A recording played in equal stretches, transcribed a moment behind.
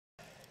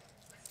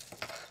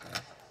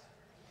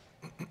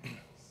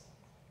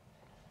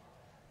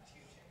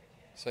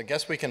So I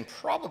guess we can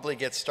probably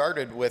get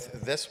started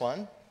with this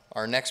one,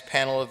 our next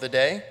panel of the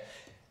day.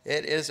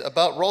 It is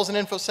about roles in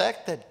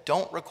Infosec that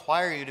don't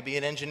require you to be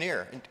an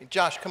engineer.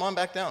 Josh, come on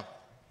back down.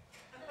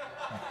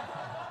 I'm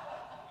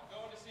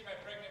going to see my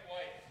pregnant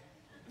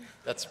wife.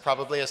 That's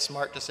probably a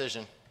smart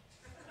decision.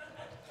 I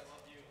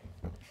love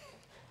you.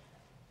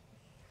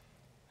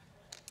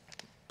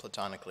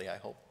 Platonically, I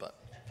hope, but.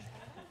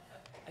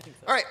 I think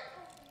so. All right. Yeah.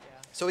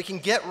 So we can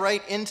get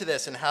right into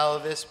this and how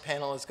this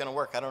panel is going to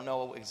work. I don't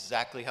know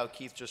exactly how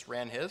Keith just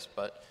ran his,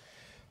 but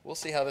we'll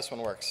see how this one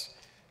works.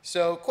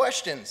 So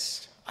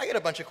questions. I got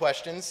a bunch of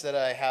questions that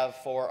I have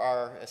for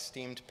our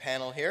esteemed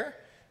panel here.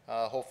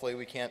 Hopefully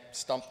we can't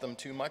stump them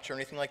too much or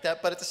anything like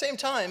that. But at the same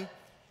time,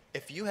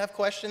 if you have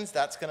questions,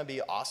 that's going to be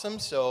awesome.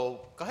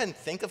 So go ahead and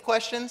think of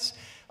questions.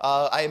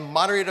 I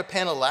moderated a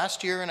panel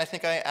last year, and I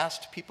think I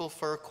asked people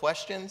for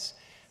questions.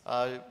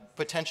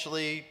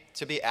 Potentially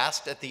to be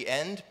asked at the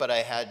end, but I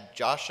had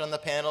Josh on the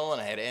panel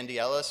and I had Andy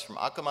Ellis from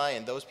Akamai,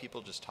 and those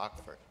people just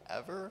talked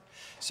forever.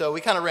 So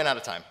we kind of ran out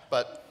of time,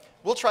 but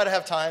we'll try to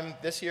have time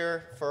this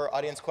year for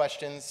audience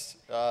questions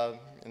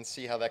and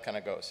see how that kind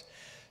of goes.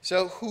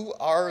 So who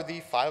are the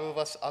five of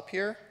us up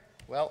here?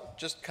 Well,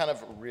 just kind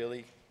of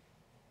really,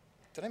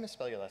 did I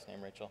misspell your last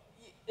name, Rachel?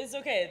 It's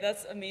okay,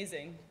 that's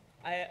amazing.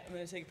 I'm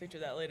going to take a picture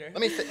of that later.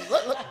 Let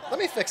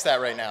me fix that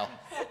right now.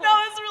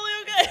 No, it's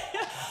really okay.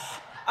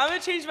 I'm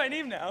going to change my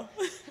name now.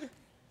 Spatz is the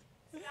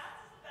best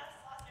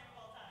last name of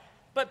all time.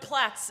 But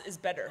Platz is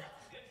better.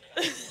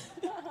 As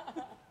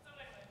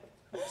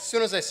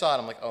soon as I saw it,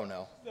 I'm like, oh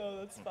no. No,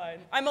 that's fine.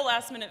 I'm a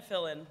last-minute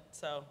fill-in,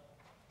 so.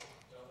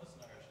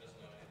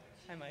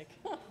 Hi, Mike.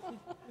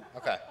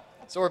 Okay,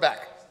 so we're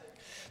back.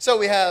 So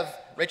we have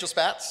Rachel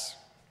Spatz,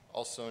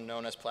 also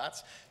known as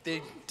Platz, the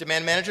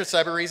demand manager at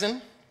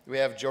Cybereason. We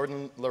have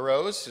Jordan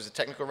LaRose, who's a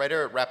technical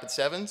writer at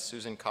Rapid7,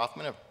 Susan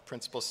Kaufman, a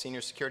principal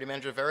senior security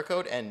manager at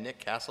Veracode, and Nick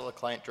Castle, a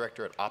client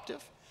director at Optiv.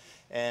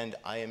 And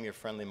I am your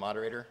friendly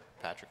moderator,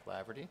 Patrick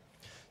Laverty.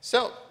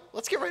 So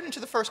let's get right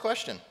into the first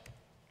question.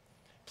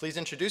 Please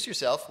introduce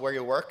yourself, where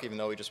you work, even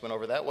though we just went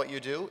over that, what you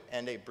do,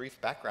 and a brief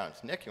background.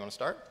 Nick, you want to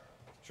start?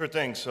 Sure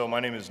thing. So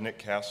my name is Nick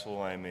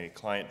Castle. I'm a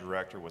client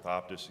director with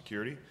Optiv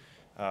Security.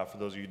 For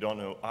those of you who don't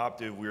know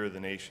Optiv, we are the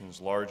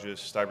nation's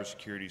largest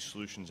cybersecurity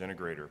solutions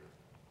integrator.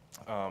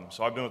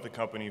 So I've been with the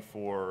company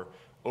for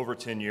over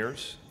 10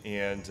 years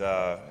and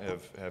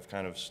have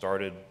kind of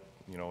started,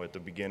 at the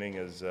beginning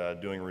as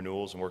doing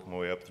renewals and working my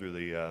way up through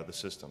the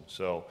system.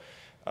 So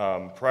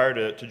prior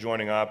to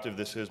joining Optiv,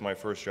 this is my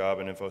first job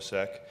in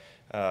Infosec.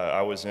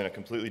 I was in a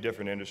completely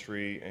different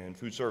industry in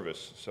food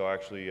service. So I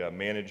actually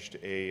managed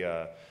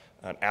an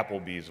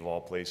Applebee's of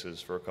all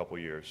places for a couple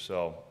years.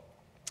 So,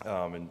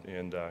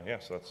 yeah,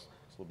 so that's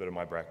a little bit of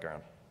my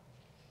background.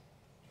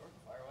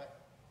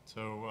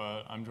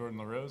 So I'm Jordan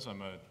LaRose.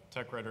 I'm a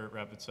tech writer at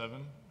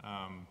Rapid7.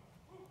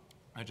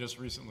 I just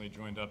recently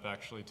joined up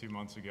actually 2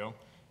 months ago.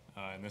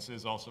 And this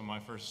is also my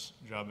first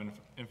job in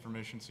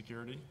information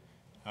security.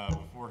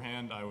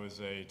 Beforehand, I was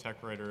a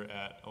tech writer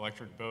at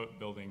Electric Boat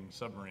building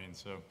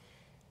submarines. So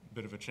a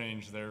bit of a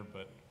change there,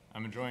 but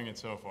I'm enjoying it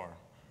so far.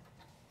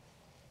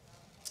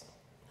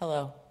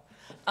 Hello.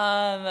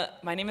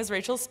 My name is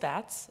Rachel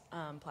Spatz,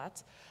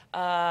 Platz.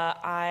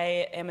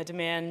 I am a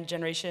demand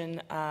generation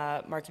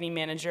marketing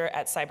manager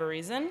at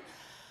Cybereason,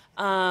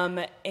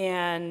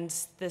 and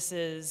this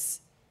is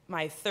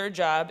my third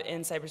job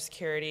in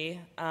cybersecurity.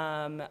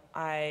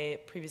 I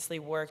previously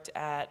worked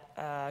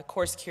at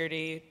Core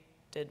Security,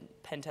 did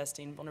pen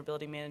testing,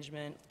 vulnerability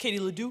management, Katie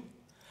Ledoux,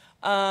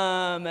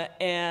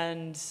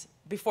 and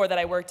before that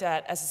I worked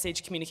at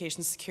SSH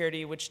Communications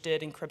Security, which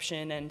did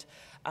encryption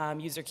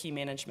and user key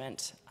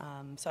management.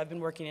 So I've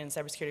been working in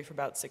cybersecurity for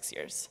about 6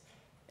 years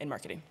in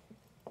marketing.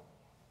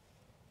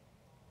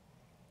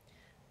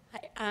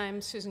 Hi, I'm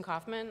Susan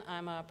Kaufman.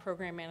 I'm a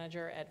program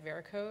manager at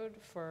Veracode.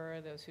 For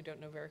those who don't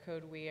know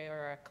Veracode, we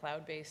are a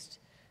cloud-based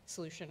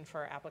solution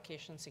for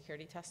application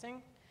security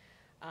testing.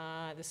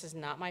 This is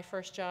not my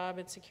first job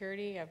in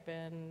security. I've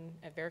been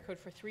at Veracode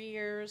for 3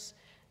 years.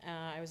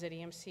 I was at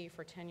EMC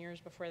for 10 years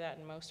before that,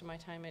 and most of my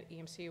time at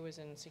EMC was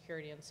in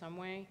security in some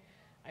way.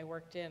 I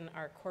worked in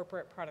our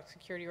corporate product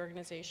security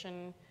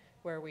organization,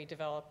 where we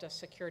developed a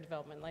secure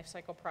development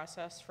lifecycle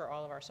process for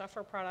all of our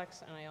software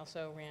products, and I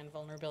also ran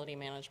vulnerability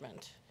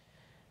management.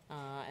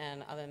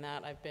 And other than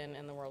that, I've been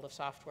in the world of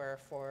software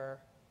for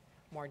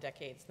more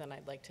decades than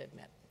I'd like to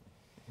admit.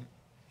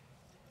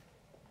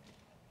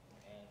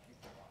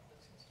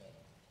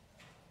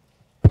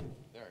 There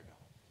we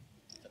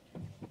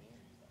go.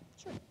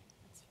 Sure.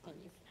 That's fun.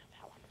 You can have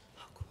that one.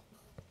 Oh, cool.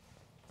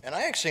 And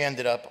I actually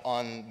ended up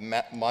on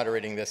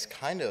moderating this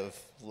kind of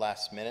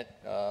last minute.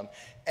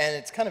 And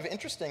it's kind of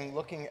interesting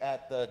looking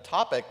at the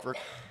topic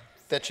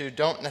that you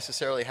don't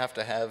necessarily have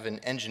to have an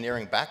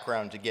engineering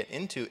background to get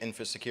into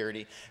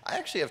infosecurity. I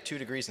actually have 2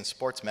 degrees in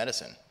sports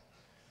medicine.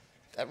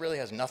 That really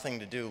has nothing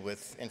to do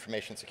with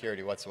information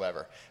security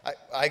whatsoever.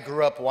 I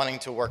grew up wanting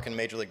to work in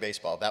Major League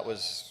Baseball.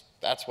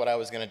 That's what I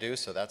was going to do,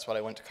 so that's what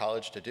I went to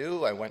college to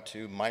do. I went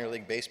to minor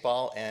league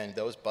baseball, and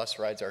those bus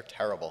rides are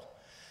terrible.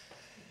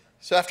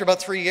 So after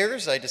about 3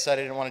 years, I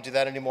decided I didn't want to do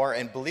that anymore.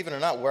 And believe it or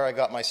not, where I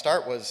got my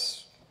start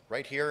was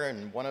right here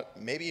in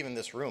maybe even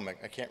this room.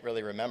 I can't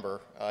really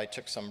remember. I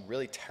took some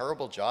really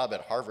terrible job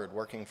at Harvard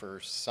working for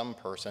some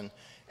person.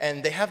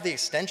 And they have the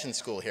extension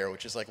school here,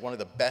 which is like one of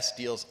the best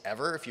deals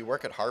ever. If you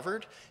work at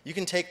Harvard, you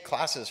can take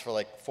classes for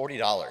like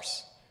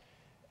 $40.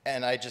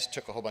 And I just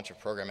took a whole bunch of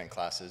programming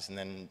classes and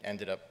then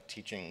ended up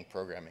teaching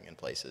programming in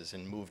places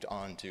and moved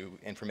on to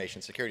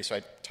information security. So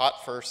I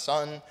taught for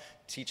Sun,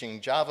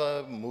 teaching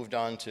Java, moved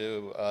on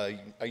to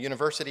a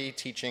university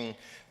teaching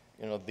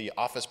the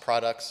Office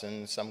products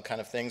and some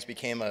kind of things,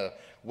 became a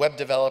web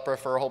developer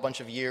for a whole bunch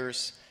of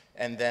years.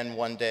 And then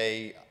one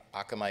day,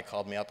 Akamai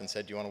called me up and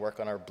said, do you want to work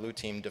on our blue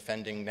team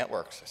defending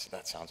networks? I said,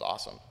 that sounds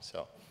awesome.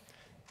 So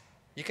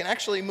you can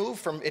actually move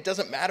from, it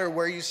doesn't matter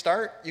where you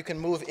start, you can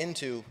move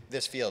into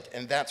this field.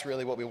 And that's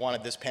really what we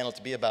wanted this panel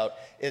to be about,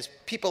 is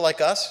people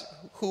like us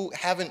who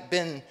haven't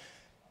been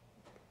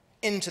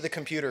into the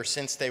computer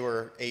since they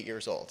were 8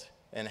 years old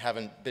and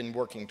haven't been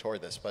working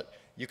toward this, but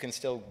you can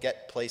still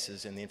get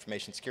places in the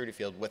information security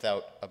field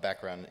without a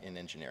background in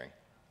engineering.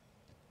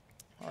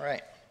 All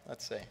right,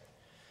 let's see.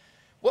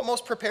 What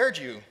most prepared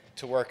you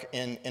to work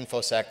in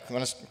InfoSec? You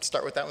want to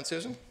start with that one,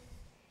 Susan?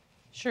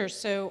 Sure.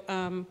 So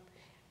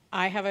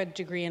I have a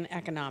degree in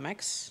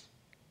economics,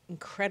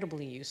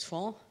 incredibly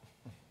useful.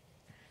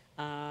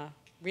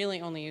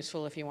 Really only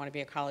useful if you want to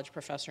be a college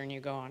professor and you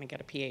go on and get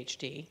a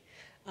PhD.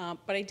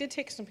 But I did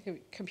take some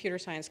computer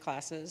science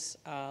classes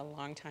a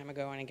long time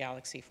ago in a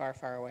galaxy far,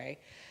 far away.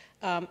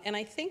 And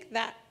I think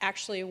that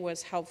actually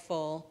was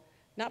helpful,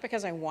 not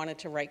because I wanted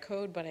to write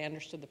code, but I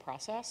understood the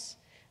process.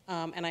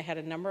 And I had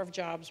a number of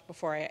jobs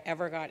before I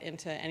ever got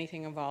into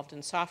anything involved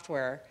in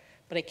software,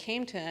 but I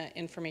came to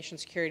information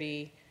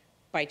security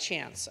by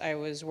chance. I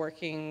was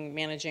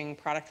managing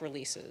product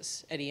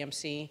releases at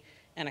EMC,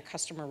 and a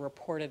customer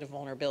reported a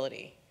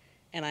vulnerability.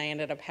 And I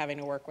ended up having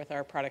to work with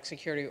our product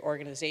security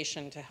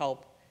organization to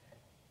help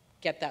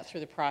get that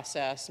through the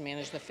process,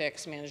 manage the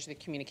fix, manage the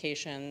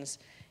communications,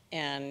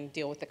 and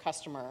deal with the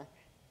customer.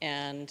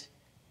 And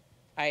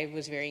I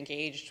was very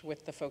engaged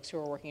with the folks who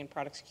were working in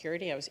product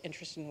security. I was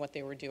interested in what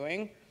they were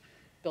doing,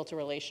 built a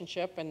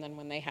relationship, and then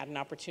when they had an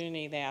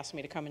opportunity, they asked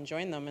me to come and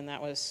join them, and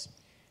that was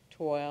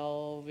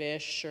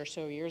 12-ish or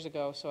so years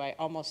ago. So I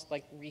almost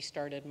like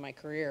restarted my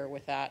career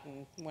with that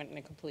and went in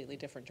a completely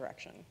different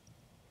direction.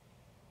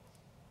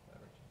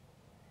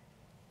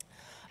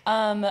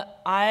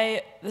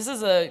 This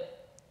is a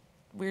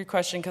weird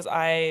question because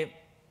I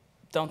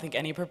don't think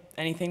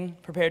anything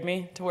prepared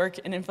me to work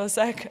in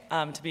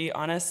InfoSec, to be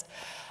honest.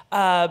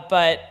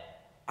 But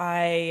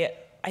I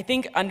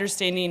think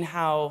understanding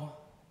how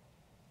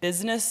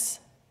businesses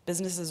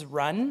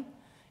run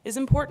is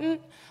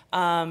important,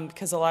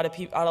 because a lot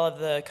of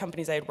the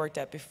companies I had worked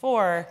at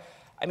before,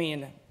 I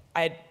mean,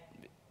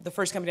 the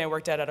first company I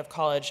worked at out of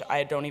college,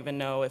 I don't even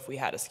know if we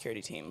had a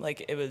security team.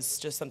 Like, it was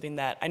just something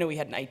that, I know we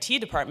had an IT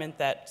department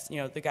that,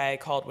 the guy I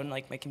called when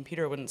like my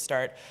computer wouldn't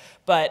start,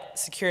 but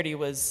security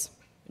was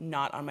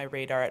not on my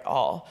radar at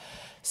all.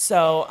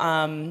 So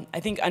I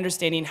think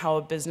understanding how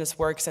a business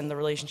works and the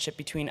relationship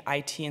between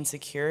IT and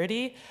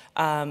security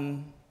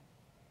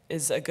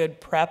is a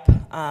good prep,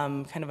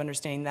 kind of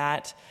understanding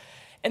that.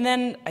 And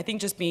then I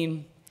think just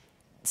being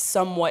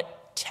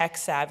somewhat tech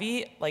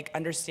savvy, like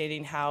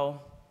understanding how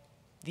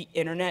the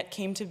internet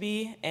came to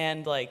be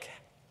and like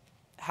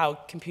how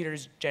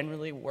computers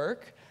generally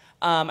work.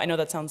 I know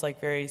that sounds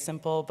like very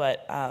simple,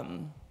 but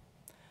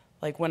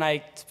like when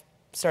I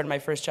started my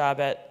first job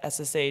at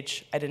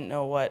SSH, I didn't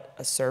know what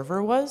a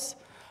server was,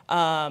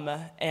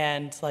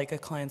 and like a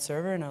client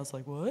server, and I was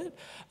like, what?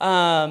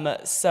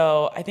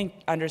 So I think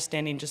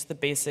understanding just the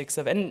basics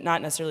of, and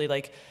not necessarily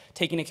like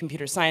taking a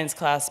computer science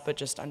class, but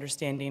just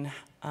understanding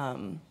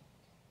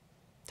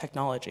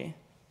technology.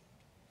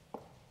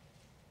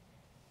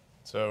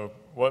 So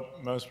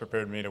what most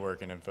prepared me to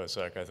work in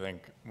InfoSec, I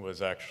think,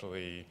 was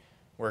actually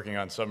working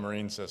on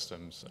submarine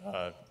systems.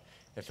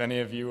 If any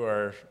of you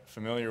are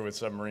familiar with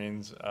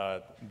submarines,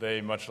 they,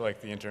 much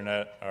like the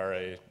internet, are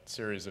a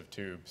series of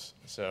tubes.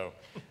 So,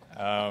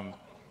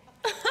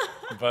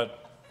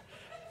 but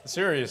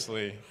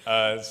seriously,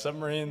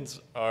 submarines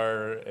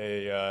are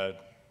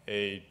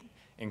a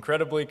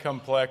incredibly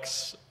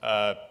complex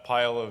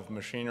pile of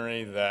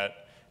machinery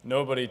that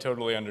nobody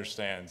totally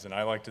understands, and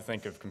I like to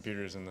think of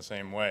computers in the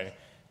same way.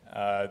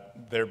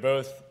 They're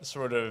both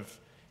sort of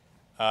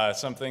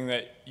something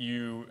that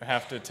you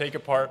have to take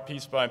apart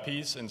piece by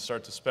piece and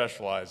start to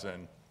specialize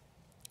in.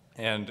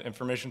 And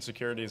information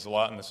security is a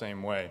lot in the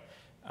same way.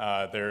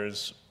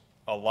 There's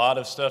a lot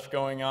of stuff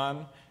going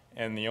on,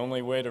 and the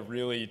only way to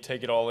really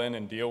take it all in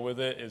and deal with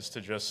it is to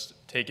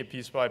just take it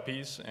piece by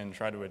piece and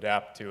try to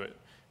adapt to it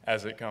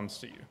as it comes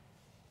to you.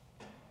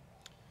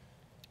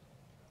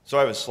 So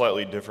I have a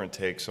slightly different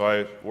take.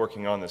 So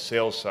working on the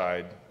sales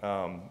side,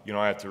 I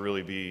have to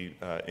really be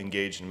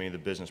engaged in many of the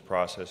business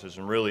processes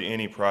and really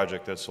any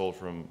project that's sold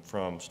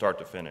from start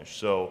to finish.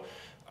 So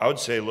I would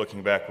say,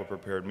 looking back, what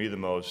prepared me the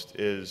most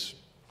is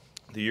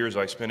the years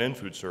I spent in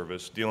food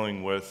service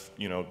dealing with,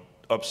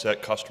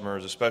 upset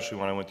customers, especially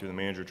when I went through the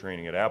manager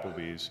training at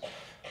Applebee's.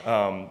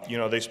 You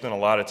know, they spent a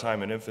lot of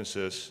time in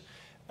Infosec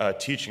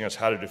teaching us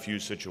how to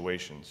diffuse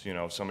situations. You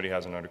know, if somebody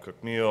has an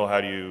undercooked meal,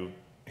 how do you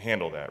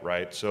handle that,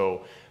 right?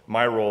 So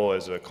my role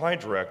as a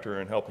client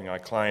director in helping our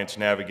clients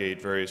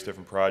navigate various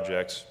different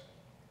projects,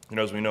 you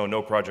know, as we know,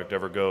 no project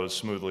ever goes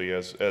smoothly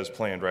as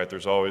planned, right?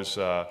 There's always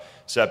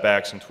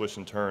setbacks and twists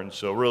and turns.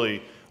 So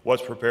really,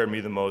 what's prepared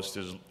me the most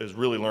is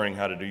really learning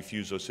how to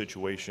defuse those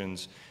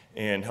situations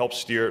and help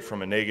steer it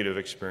from a negative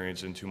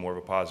experience into more of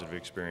a positive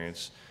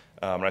experience.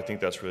 And I think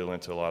that's really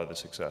lent to a lot of the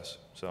success.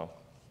 So.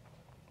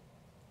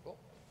 Cool.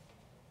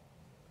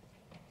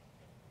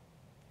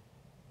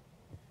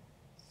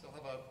 So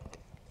how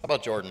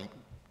about Jordan?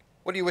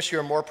 What do you wish you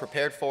were more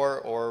prepared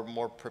for or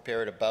more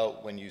prepared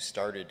about when you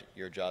started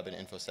your job in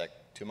Infosec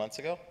 2 months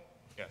ago?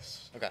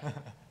 Yes. Okay.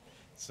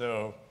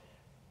 So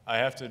I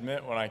have to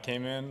admit, when I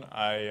came in,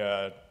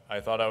 I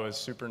thought I was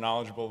super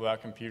knowledgeable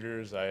about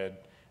computers. I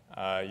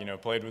had, you know,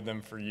 played with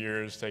them for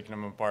years, taken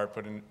them apart,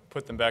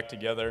 put them back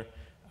together.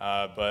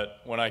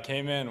 But when I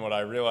came in, what I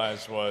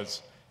realized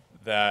was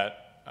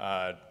that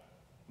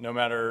no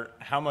matter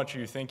how much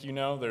you think you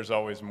know, there's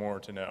always more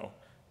to know.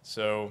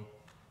 So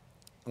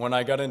when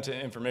I got into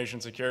information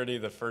security,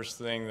 the first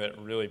thing that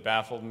really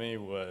baffled me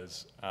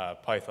was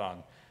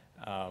Python.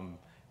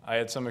 I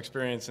had some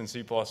experience in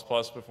C++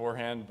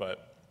 beforehand,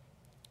 but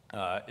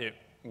it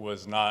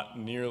was not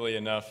nearly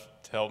enough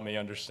to help me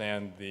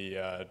understand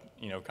the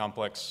you know,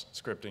 complex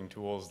scripting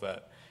tools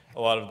that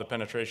a lot of the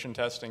penetration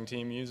testing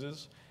team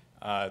uses.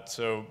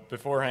 So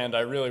beforehand,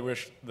 I really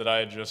wish that I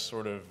had just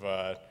sort of,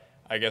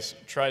 I guess,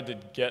 tried to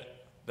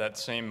get that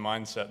same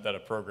mindset that a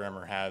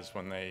programmer has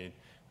when they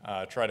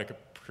try to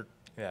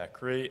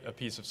create a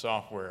piece of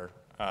software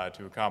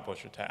to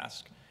accomplish a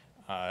task.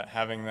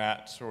 Having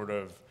that sort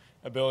of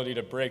ability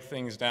to break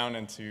things down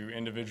into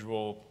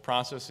individual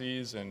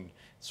processes and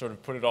sort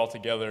of put it all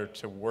together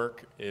to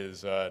work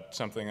is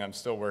something I'm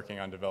still working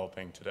on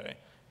developing today.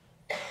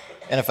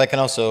 And if I can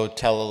also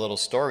tell a little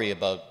story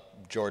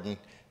about Jordan,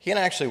 he and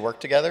I actually work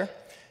together.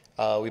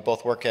 We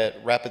both work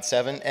at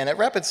Rapid7, and at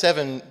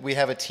Rapid7 we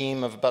have a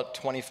team of about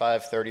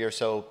 25, 30 or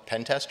so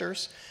pen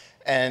testers.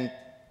 And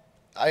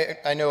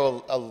I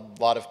know a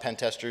lot of pen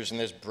testers, and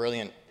there's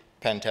brilliant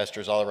pen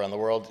testers all around the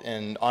world,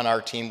 and on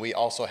our team we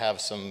also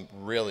have some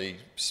really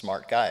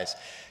smart guys.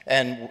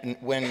 And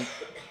when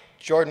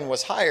Jordan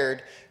was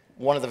hired,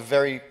 one of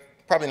the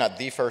probably not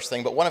the first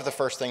thing, but one of the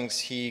first things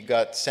he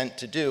got sent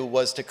to do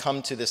was to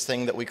come to this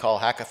thing that we call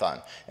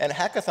hackathon. And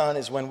hackathon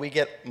is when we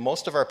get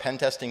most of our pen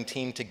testing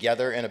team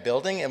together in a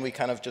building and we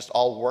kind of just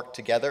all work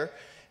together.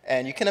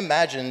 And you can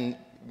imagine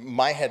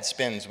my head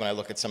spins when I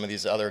look at some of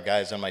these other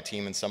guys on my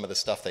team and some of the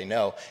stuff they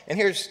know. And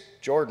here's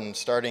Jordan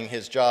starting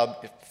his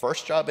job,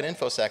 first job at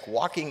Infosec,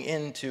 walking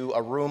into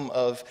a room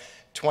of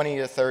 20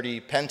 to 30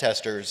 pen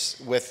testers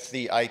with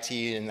the IT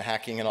and the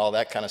hacking and all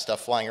that kind of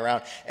stuff flying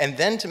around. And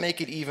then to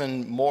make it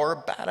even more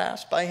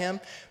badass by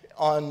him,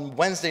 on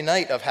Wednesday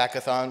night of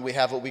hackathon, we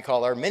have what we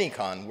call our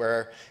mini-con,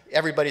 where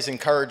everybody's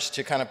encouraged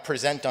to kind of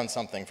present on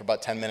something for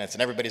about 10 minutes,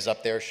 and everybody's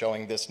up there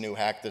showing this new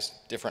hack, this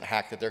different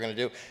hack that they're going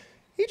to do.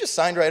 He just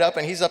signed right up,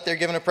 and he's up there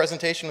giving a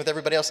presentation with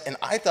everybody else, and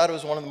I thought it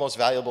was one of the most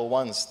valuable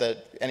ones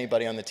that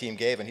anybody on the team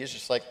gave, and he's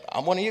just like,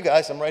 I'm one of you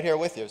guys, I'm right here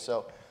with you.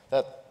 So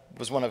that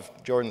was one of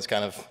Jordan's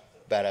kind of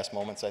badass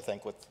moments, I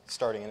think, with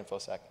starting in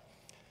Infosec.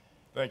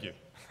 Thank you.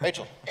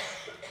 Rachel.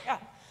 Yeah.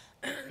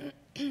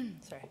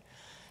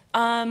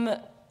 Sorry.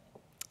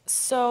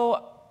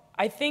 So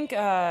I think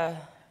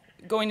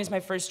going into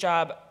my first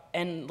job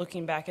and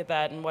looking back at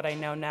that and what I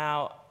know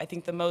now, I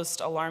think the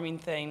most alarming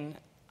thing,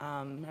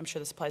 I'm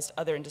sure this applies to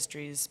other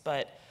industries,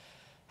 but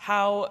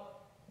how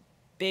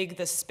big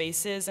the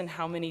space is and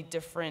how many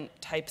different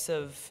types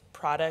of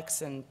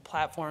products and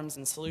platforms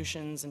and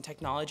solutions and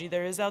technology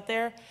there is out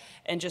there,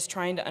 and just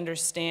trying to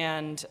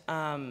understand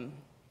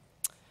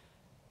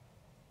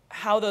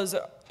how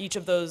each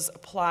of those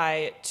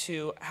apply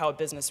to how a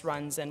business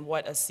runs and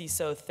what a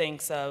CISO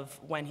thinks of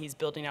when he's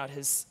building out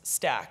his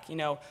stack. You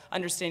know,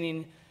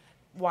 understanding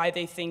why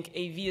they think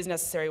AV is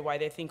necessary, why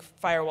they think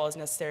firewall is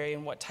necessary,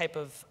 and what type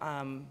of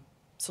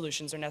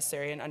solutions are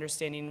necessary, and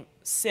understanding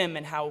SIM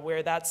and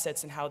where that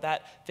sits and how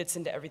that fits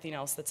into everything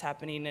else that's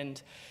happening,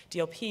 and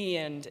DLP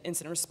and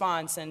incident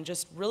response, and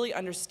just really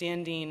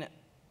understanding,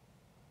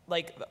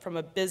 like from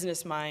a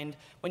business mind,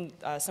 when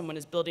someone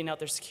is building out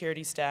their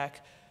security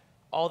stack,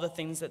 all the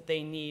things that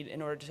they need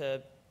in order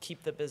to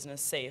keep the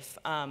business safe.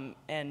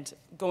 And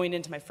going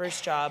into my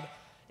first job,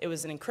 it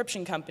was an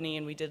encryption company,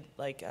 and we did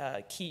like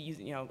key,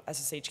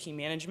 SSH key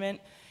management.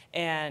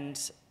 And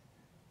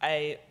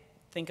I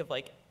think of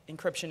like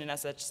encryption and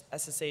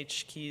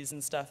SSH keys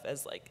and stuff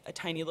as like a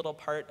tiny little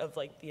part of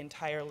like the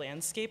entire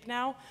landscape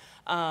now.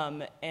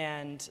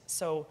 And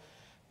so,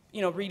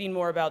 reading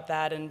more about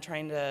that and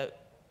trying to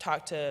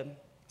talk to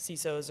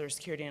CISOs or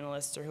security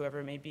analysts or whoever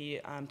it may be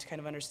to kind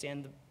of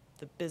understand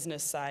the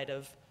business side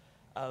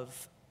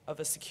of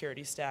a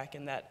security stack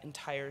in that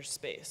entire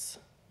space.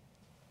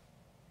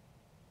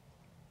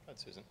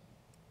 That's Susan.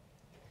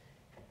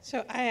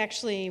 So I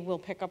actually will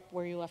pick up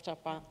where you left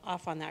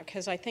off on that,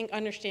 because I think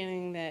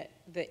understanding that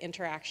the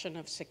interaction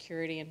of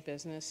security and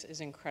business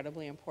is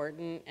incredibly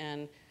important.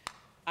 And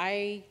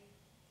I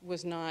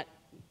was not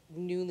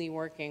newly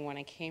working when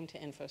I came to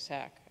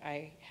Infosec.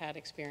 I had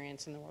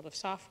experience in the world of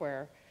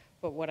software,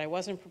 but what I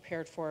wasn't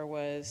prepared for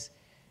was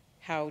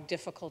how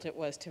difficult it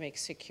was to make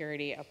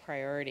security a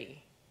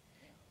priority.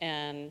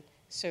 And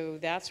so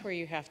that's where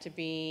you have to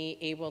be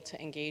able to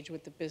engage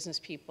with the business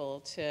people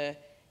to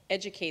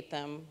educate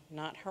them,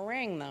 not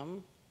harangue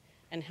them,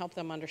 and help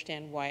them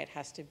understand why it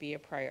has to be a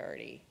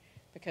priority.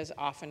 Because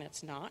often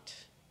it's not.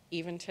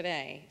 Even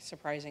today,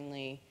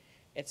 surprisingly,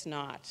 it's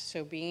not.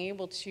 So being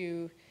able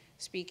to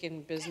speak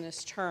in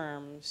business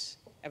terms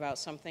about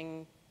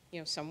something,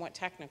 somewhat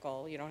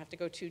technical, you don't have to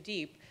go too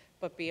deep,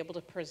 but be able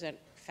to present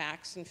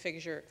facts and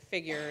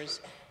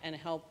figures and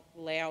help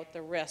lay out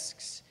the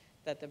risks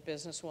that the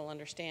business will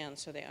understand,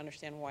 so they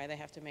understand why they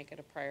have to make it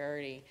a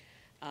priority.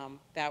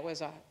 That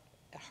was a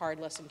hard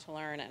lesson to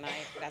learn, and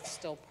that's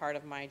still part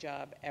of my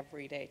job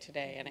every day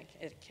today, and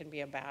it can be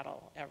a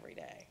battle every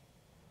day.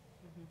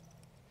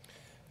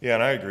 Yeah,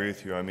 and I agree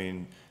with you. I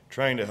mean,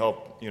 trying to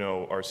help,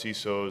 our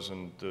CISOs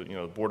and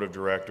the board of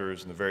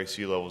directors and the various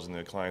C-levels and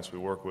the clients we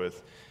work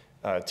with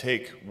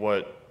take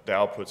what the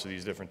outputs of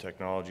these different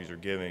technologies are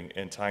giving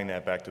and tying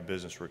that back to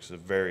business works is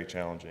very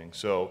challenging.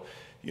 So,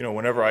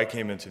 whenever I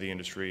came into the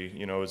industry,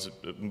 it was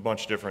a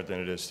bunch different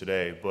than it is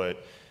today,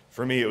 but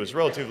for me, it was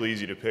relatively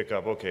easy to pick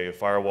up, okay, a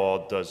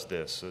firewall does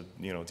this,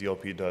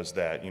 DLP does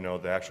that,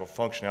 the actual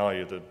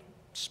functionality of the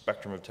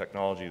spectrum of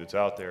technology that's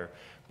out there.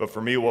 But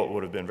for me, what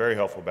would have been very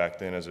helpful back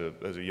then as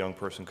a young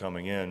person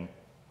coming in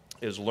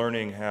is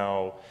learning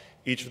how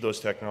each of those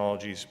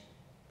technologies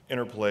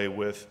interplay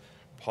with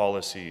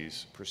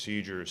policies,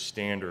 procedures,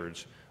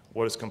 standards.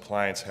 What does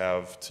compliance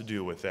have to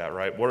do with that,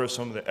 right? What are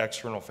some of the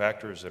external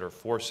factors that are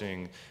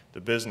forcing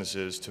the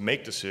businesses to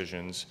make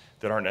decisions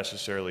that aren't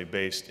necessarily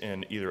based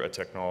in either a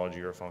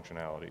technology or a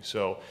functionality?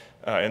 So,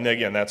 and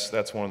again, that's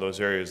one of those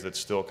areas that's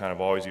still kind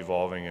of always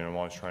evolving and I'm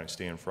always trying to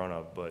stay in front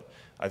of. But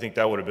I think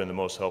that would have been the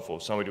most helpful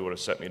if somebody would have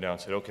set me down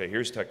and said, okay,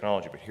 here's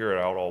technology, but here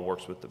how it all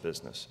works with the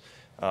business.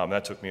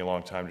 That took me a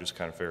long time to just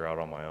kind of figure out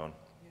on my own.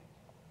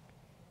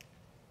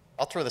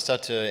 I'll throw this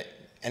out to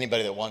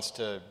anybody that wants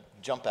to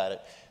jump at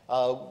it.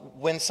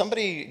 When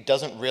somebody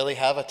doesn't really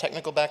have a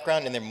technical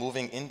background and they're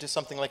moving into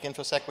something like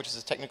Infosec, which is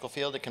a technical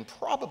field, it can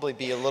probably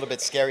be a little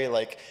bit scary,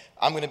 like,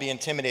 I'm going to be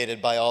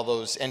intimidated by all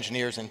those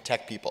engineers and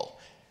tech people.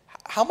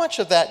 How much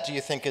of that do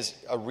you think is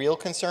a real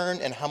concern,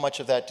 and how much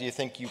of that do you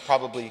think you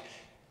probably,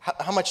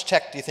 how much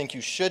tech do you think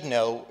you should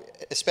know,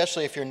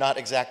 especially if you're not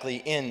exactly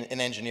in an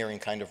engineering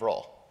kind of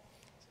role?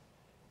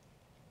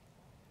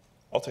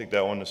 I'll take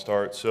that one to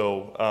start.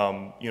 So,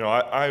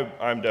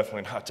 I'm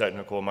definitely not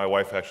technical. My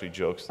wife actually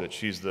jokes that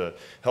she's the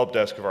help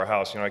desk of our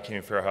house. I can't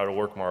even figure out how to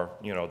work the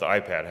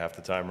iPad half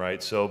the time,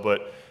 right? So,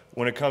 but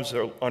when it comes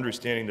to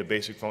understanding the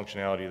basic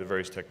functionality of the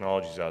various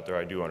technologies out there,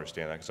 I do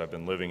understand that because I've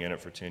been living in it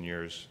for 10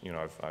 years.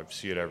 I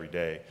see it every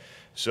day.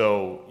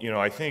 So,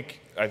 I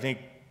think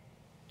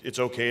it's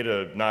okay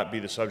to not be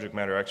the subject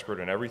matter expert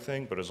in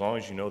everything, but as long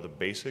as you know the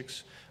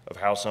basics of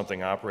how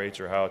something operates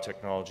or how a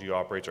technology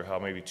operates or how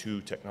maybe two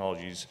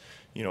technologies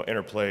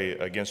interplay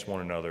against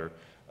one another.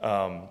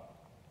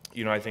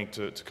 I think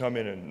to come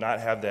in and not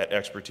have that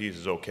expertise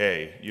is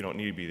okay. You don't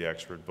need to be the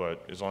expert,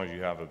 but as long as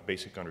you have a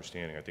basic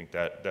understanding, I think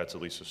that's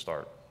at least a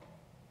start.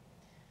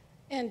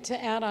 And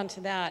to add on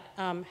to that,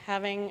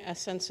 having a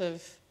sense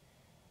of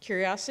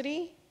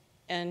curiosity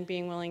and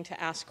being willing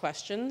to ask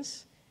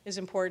questions is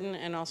important,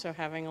 and also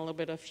having a little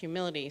bit of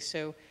humility.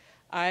 So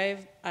I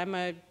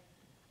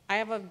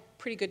have a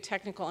pretty good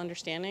technical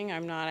understanding.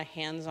 I'm not a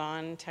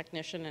hands-on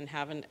technician and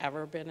haven't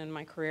ever been in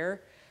my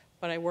career,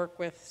 but I work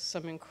with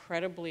some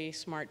incredibly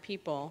smart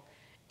people,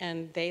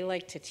 and they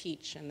like to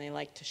teach and they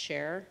like to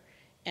share.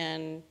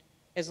 And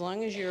as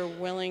long as you're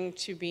willing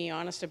to be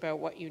honest about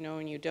what you know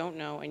and you don't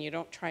know, and you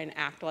don't try and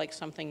act like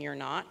something you're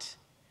not,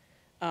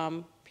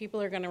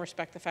 people are going to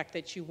respect the fact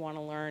that you want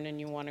to learn and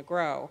you want to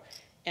grow.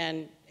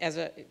 And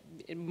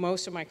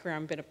most of my career,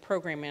 I've been a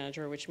program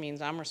manager, which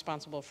means I'm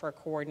responsible for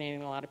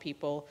coordinating a lot of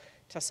people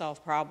to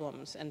solve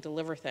problems and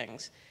deliver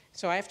things.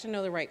 So I have to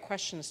know the right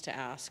questions to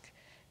ask.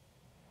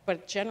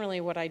 But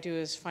generally what I do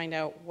is find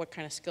out what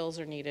kind of skills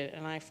are needed,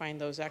 and I find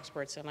those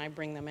experts and I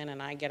bring them in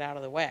and I get out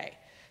of the way.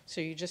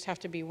 So you just have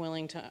to be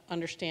willing to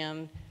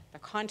understand the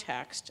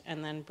context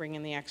and then bring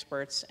in the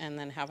experts and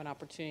then have an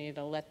opportunity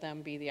to let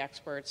them be the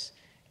experts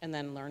and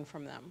then learn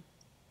from them.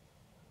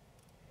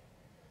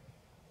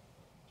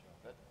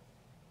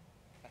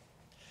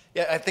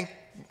 Yeah, I think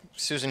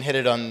Susan hit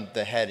it on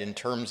the head in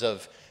terms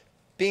of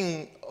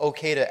being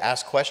okay to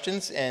ask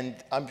questions,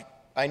 and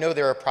I know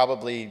there are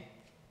probably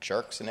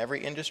jerks in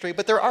every industry,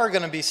 but there are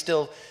going to be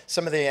still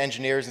some of the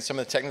engineers and some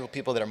of the technical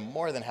people that are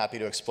more than happy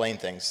to explain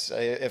things.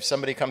 If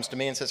somebody comes to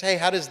me and says, hey,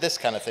 how does this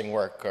kind of thing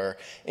work? Or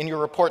in your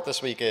report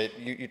this week,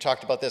 you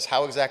talked about this,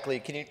 how exactly,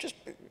 can you just,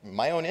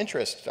 my own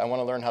interest, I want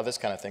to learn how this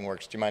kind of thing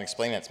works. Do you mind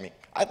explaining that to me?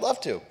 I'd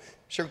love to.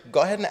 Sure,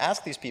 go ahead and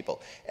ask these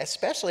people,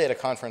 especially at a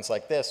conference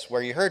like this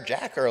where you heard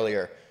Jack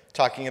earlier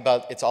talking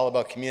about it's all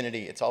about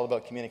community, it's all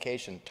about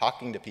communication,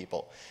 talking to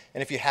people.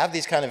 And if you have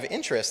these kind of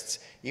interests,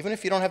 even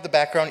if you don't have the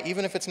background,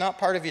 even if it's not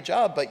part of your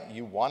job, but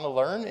you want to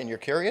learn and you're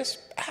curious,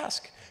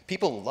 ask.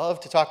 People love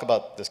to talk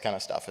about this kind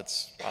of stuff.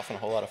 It's often a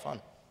whole lot of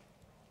fun.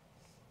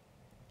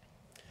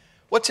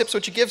 What tips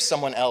would you give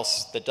someone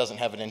else that doesn't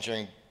have an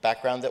engineering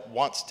background that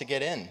wants to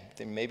get in?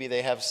 Maybe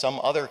they have some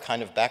other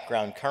kind of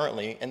background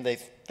currently and they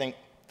think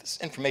this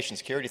information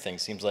security thing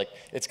seems like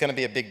it's going to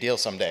be a big deal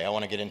someday. I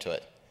want to get into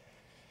it.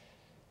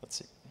 Let's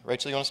see.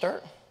 Rachel, you want to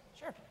start?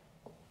 Sure.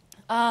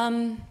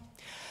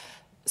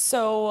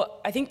 So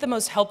I think the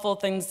most helpful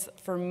things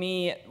for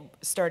me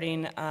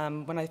starting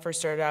when I first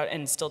started out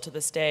and still to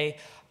this day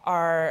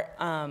are,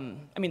 I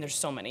mean, there's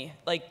so many.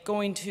 Like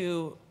going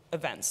to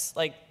events.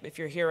 Like if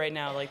you're here right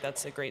now, like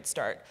that's a great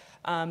start.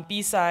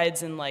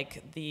 BSides and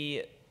like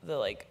the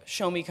like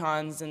Show Me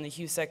Cons and the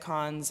Infosec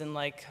cons and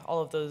like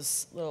all of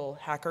those little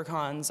hacker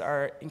cons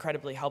are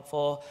incredibly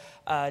helpful.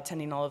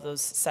 Attending all of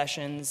those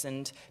sessions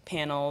and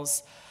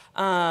panels.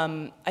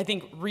 I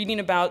think reading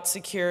about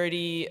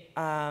security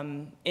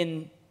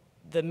in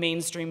the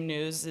mainstream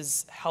news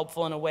is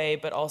helpful in a way,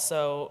 but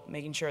also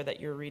making sure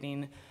that you're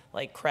reading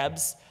like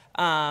Krebs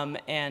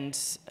and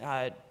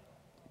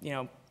you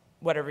know,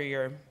 whatever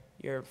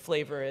your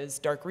flavor is,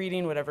 dark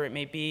reading, whatever it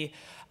may be.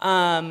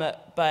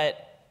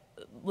 But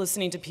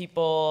listening to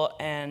people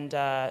and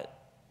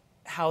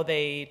how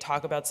they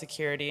talk about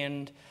security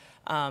and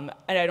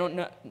I don't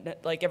know,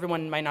 like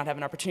everyone might not have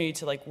an opportunity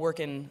to like work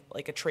in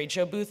like a trade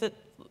show booth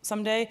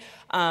someday,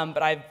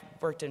 but I've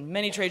worked in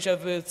many trade show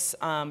booths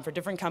for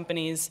different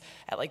companies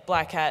at like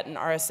Black Hat and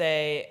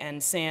RSA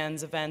and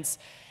SANS events,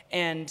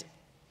 and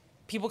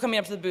people coming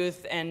up to the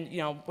booth and, you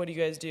know, what do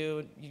you guys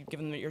do? You give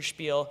them your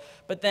spiel,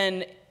 but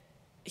then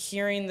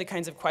hearing the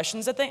kinds of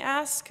questions that they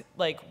ask,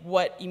 like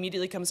what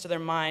immediately comes to their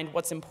mind,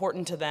 what's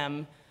important to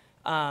them,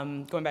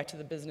 going back to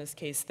the business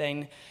case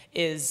thing,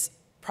 is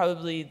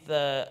probably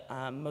the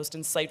most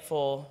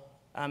insightful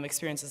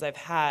experiences I've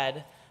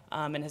had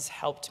and has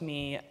helped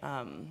me,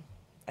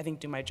 I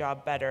think, do my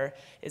job better,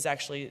 is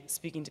actually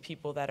speaking to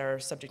people that are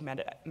subject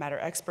matter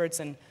experts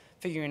and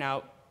figuring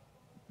out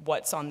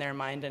what's on their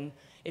mind. And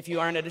if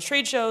you aren't at a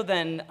trade show,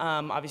 then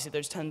obviously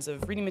there's tons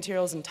of reading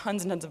materials and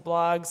tons of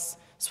blogs.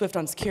 Swift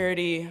on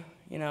security,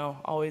 you know,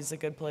 always a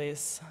good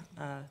place.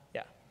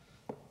 Yeah.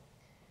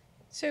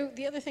 So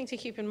the other thing to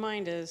keep in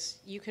mind is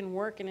you can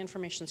work in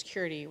information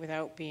security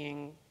without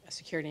being a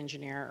security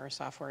engineer or a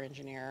software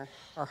engineer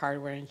or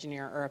hardware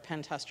engineer or a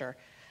pen tester.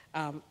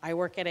 I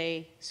work at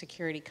a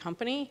security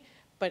company,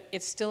 but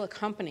it's still a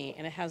company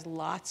and it has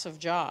lots of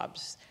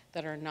jobs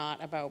that are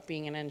not about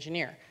being an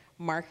engineer.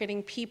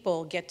 Marketing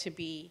people get to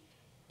be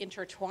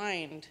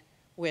intertwined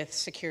with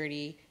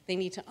security. They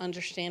need to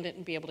understand it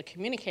and be able to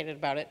communicate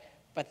about it,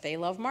 but they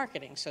love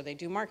marketing, so they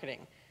do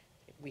marketing.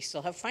 We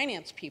still have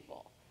finance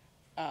people.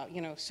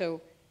 You know,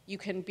 so you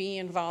can be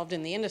involved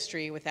in the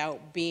industry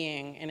without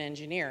being an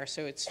engineer.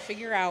 So it's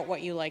figure out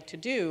what you like to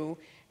do,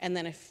 and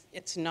then if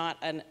it's not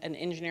an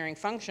engineering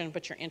function,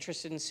 but you're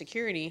interested in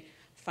security,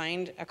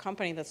 find a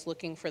company that's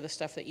looking for the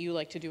stuff that you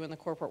like to do in the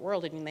corporate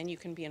world, and then you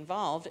can be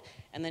involved,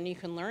 and then you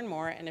can learn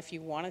more. And if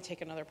you want to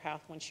take another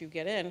path once you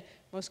get in,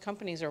 most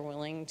companies are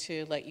willing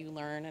to let you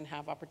learn and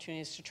have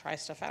opportunities to try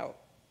stuff out.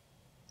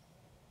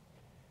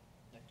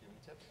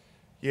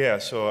 Yeah,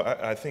 so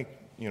I think,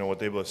 you know, what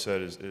they both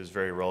said is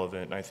very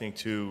relevant. And I think,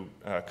 too,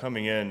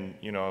 coming in,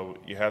 you know,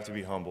 you have to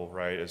be humble,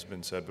 right, as has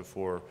been said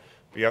before.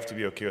 But you have to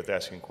be okay with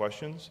asking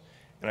questions.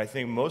 And I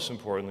think most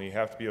importantly, you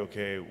have to be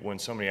okay when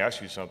somebody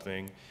asks you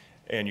something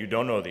and you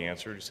don't know the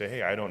answer, to say,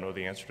 hey, I don't know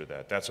the answer to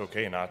that. That's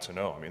okay not to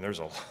know. I mean,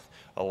 there's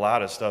a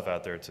lot of stuff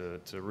out there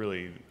to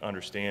really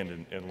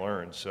understand and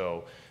learn.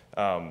 So,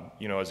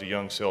 you know, as a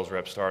young sales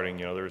rep starting,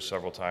 you know, there were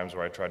several times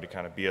where I tried to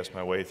kind of BS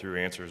my way through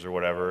answers or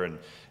whatever, and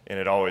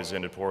it always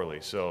ended poorly.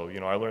 So, you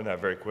know, I learned that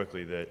very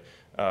quickly,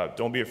 that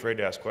don't be afraid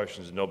to ask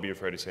questions, and don't be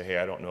afraid to say, hey,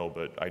 I don't know,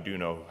 but I do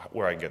know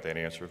where I can get that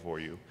answer for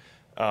you.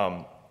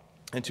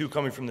 And two,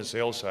 coming from the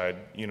sales side,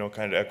 you know,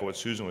 kind of to echo what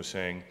Susan was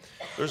saying,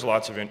 there's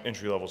lots of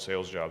entry-level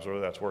sales jobs, whether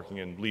that's working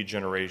in lead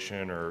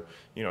generation or,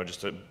 you know,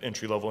 just an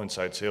entry-level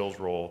inside sales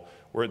role,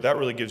 where that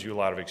really gives you a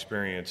lot of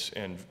experience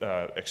and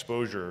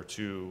exposure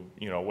to,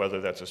 you know,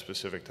 whether that's a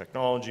specific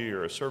technology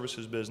or a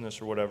services business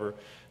or whatever.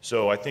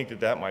 So I think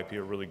that might be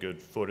a really good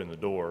foot in the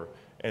door.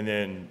 And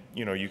then,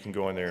 you know, you can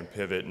go in there and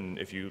pivot, and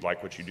if you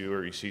like what you do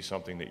or you see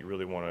something that you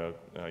really want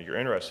to, you're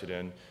interested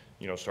in,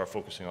 you know, start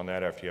focusing on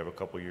that after you have a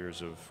couple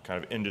years of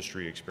kind of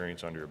industry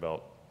experience under your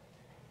belt.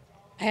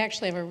 I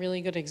actually have a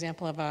really good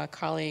example of a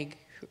colleague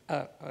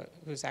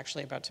who's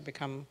actually about to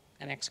become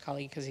an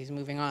ex-colleague because he's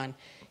moving on.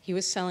 He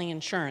was selling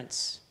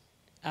insurance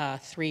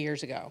 3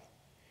 years ago.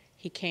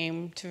 He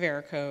came to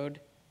Veracode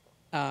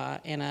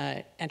in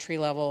an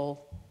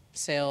entry-level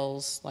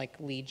sales, like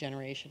lead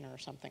generation or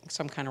something,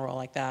 some kind of role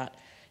like that.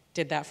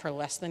 Did that for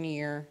less than a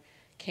year.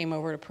 Came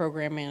over to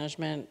program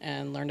management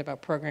and learned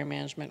about program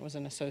management, was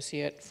an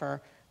associate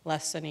for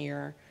less than a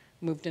year,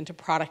 moved into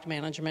product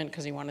management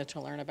because he wanted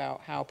to learn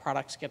about how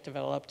products get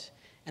developed,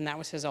 and that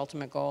was his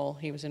ultimate goal.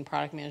 He was in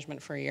product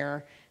management for a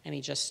year, and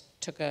he just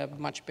took a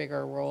much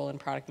bigger role in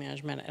product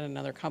management at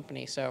another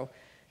company. So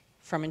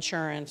from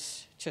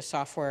insurance to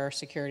software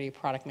security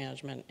product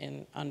management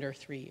in under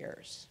 3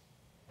 years.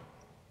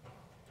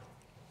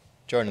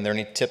 Jordan, are there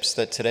any tips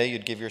that today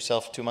you'd give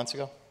yourself 2 months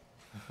ago?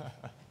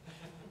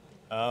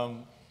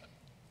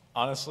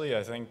 Honestly,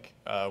 I think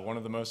one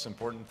of the most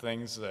important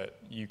things that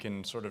you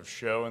can sort of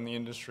show in the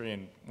industry,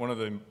 and one of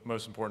the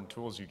most important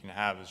tools you can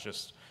have, is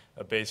just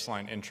a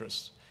baseline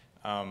interest.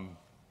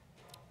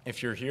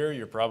 If you're here,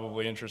 you're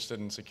probably interested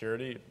in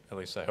security, at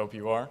least I hope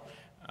you are.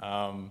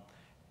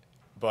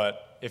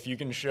 But if you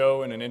can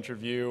show in an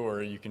interview,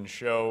 or you can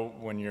show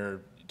when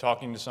you're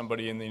talking to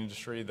somebody in the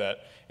industry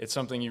that it's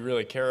something you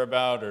really care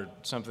about, or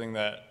something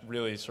that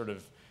really sort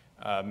of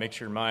makes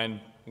your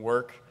mind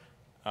work,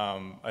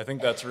 I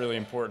think that's really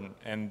important.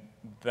 And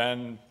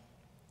then,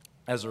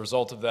 as a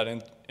result of that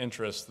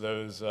interest,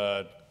 those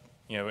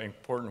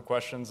important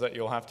questions that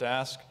you'll have to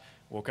ask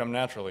will come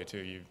naturally to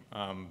you.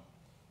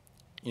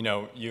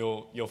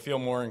 You'll feel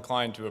more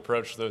inclined to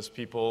approach those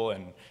people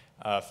and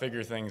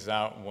figure things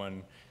out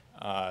when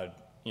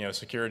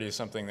security is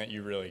something that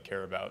you really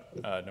care about,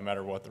 no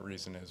matter what the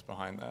reason is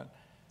behind that.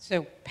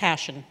 So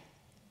passion.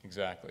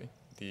 Exactly,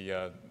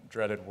 the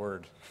dreaded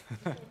word.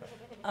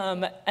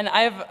 And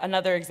I have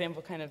another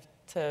example kind of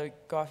to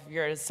go off of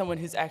yours, someone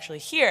who's actually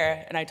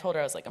here, and I told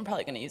her, I was like, I'm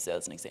probably gonna use it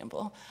as an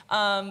example.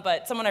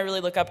 But someone I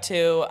really look up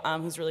to,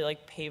 who's really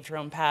like paved her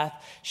own path.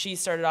 She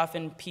started off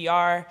in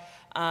PR,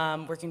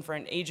 working for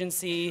an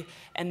agency,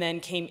 and then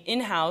came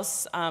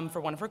in-house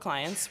for one of her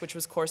clients, which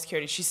was Core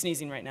Security. She's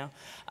sneezing right now.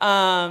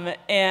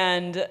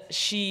 And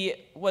she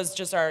was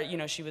just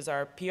she was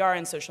our PR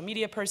and social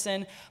media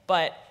person,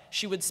 but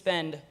she would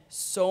spend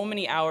so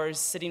many hours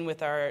sitting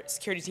with our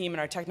security team and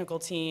our technical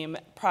team,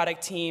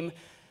 product team.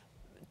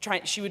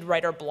 She would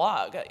write our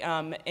blog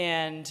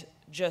and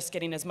just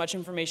getting as much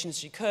information as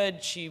she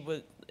could.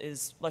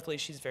 Luckily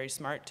she's very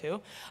smart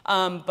too.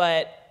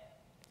 But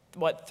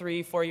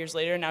 3-4 years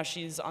later, now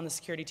she's on the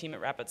security team at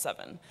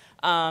Rapid7.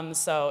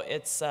 So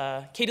it's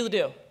Katie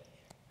Ledoux.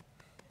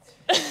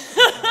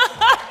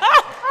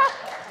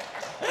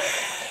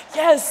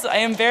 Yes, I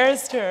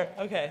embarrassed her.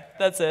 Okay,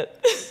 that's it.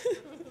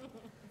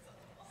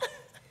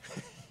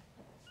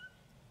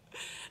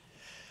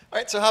 All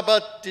right, so how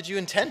about, did you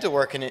intend to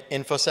work in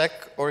Infosec,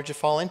 or did you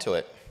fall into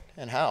it,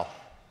 and how?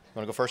 You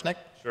want to go first, Nick?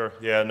 Sure.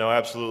 Yeah, no,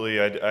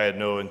 absolutely. I had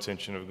no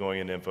intention of going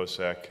into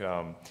Infosec.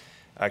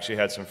 I actually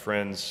had some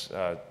friends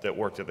that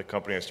worked at the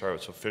company I started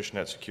with. So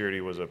Fishnet Security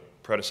was a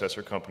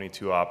predecessor company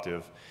to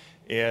Optiv,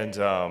 and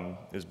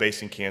it was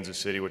based in Kansas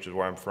City, which is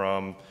where I'm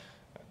from.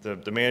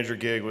 The manager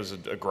gig was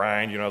a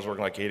grind. I was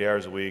working like 8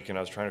 hours a week, and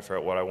I was trying to figure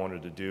out what I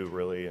wanted to do,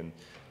 really. And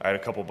I had a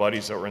couple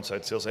buddies that were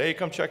inside sales say, hey,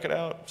 come check it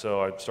out.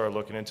 So I started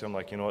looking into them,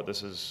 like, you know what,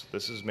 this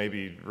is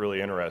maybe really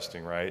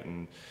interesting, right?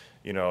 And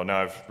now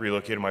I've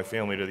relocated my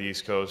family to the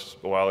East Coast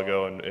a while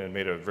ago and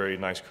made a very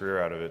nice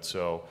career out of it.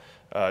 So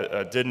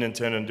I didn't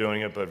intend on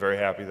doing it, but very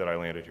happy that I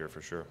landed here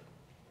for sure.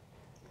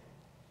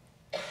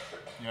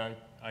 Yeah,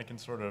 I can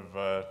sort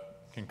of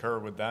concur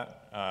with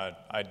that.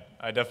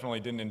 I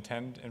definitely didn't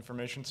intend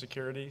information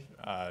security.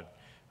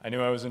 I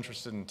knew I was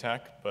interested in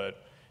tech,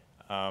 but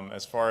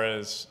as far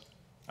as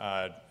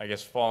I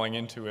guess falling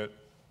into it,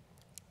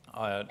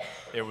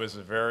 it was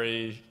a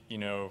very,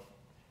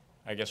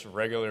 I guess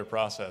regular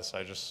process.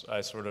 I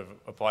sort of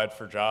applied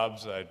for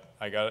jobs.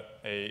 I got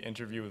an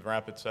interview with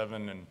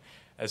Rapid7, and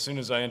as soon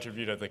as I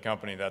interviewed at the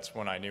company, that's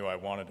when I knew I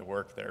wanted to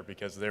work there,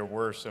 because there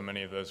were so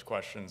many of those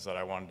questions that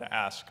I wanted to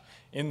ask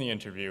in the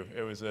interview.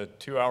 It was a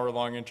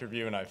 2-hour-long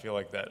interview, and I feel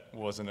like that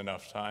wasn't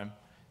enough time.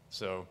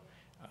 So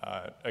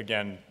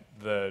again,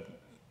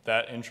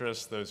 that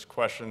interest, those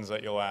questions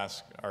that you'll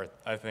ask,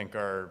 I think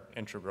are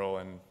integral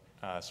in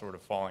sort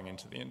of falling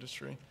into the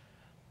industry.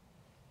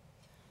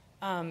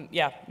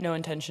 Yeah, no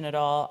intention at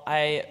all.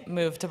 I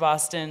moved to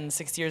Boston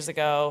 6 years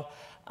ago,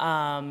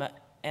 and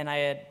I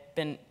had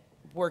been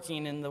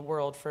working in the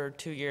world for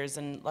 2 years,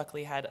 and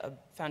luckily had a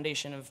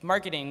foundation of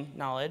marketing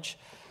knowledge.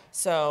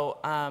 So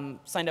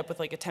signed up with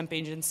like a temp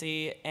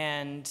agency,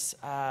 and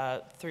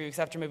 3 weeks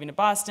after moving to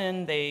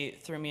Boston, they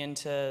threw me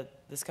into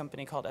this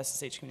company called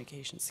SSH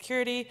Communication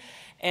Security,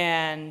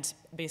 and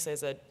basically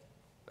as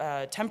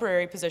a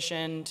temporary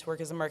position to work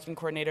as a marketing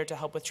coordinator to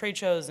help with trade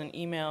shows and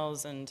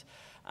emails and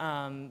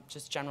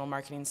just general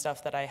marketing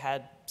stuff that I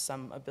had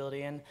some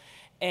ability in.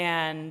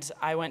 And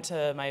I went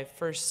to my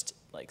first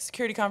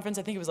security conference,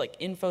 I think it was like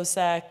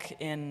Infosec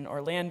in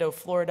Orlando,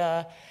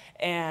 Florida,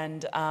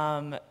 and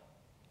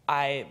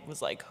I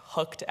was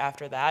hooked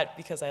after that,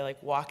 because I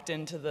walked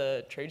into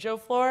the trade show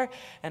floor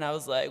and I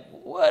was like,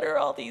 what are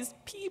all these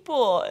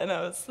people? And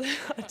I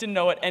didn't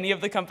know what any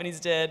of the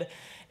companies did,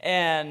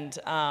 and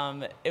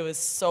it was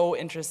so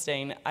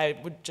interesting. I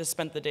would just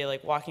spend the day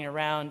walking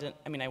around, and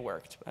I mean I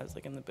worked, I was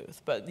in the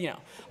booth, but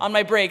on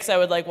my breaks I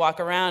would walk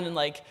around,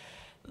 and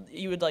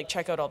you would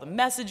check out all the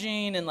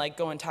messaging and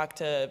go and talk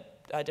to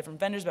different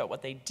vendors about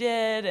what they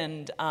did,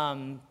 and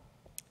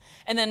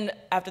And then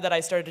after that, I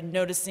started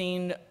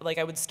noticing, like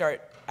I would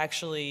start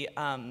actually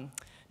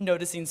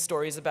noticing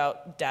stories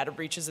about data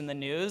breaches in the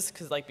news,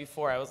 because like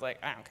before I was like,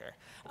 I don't care.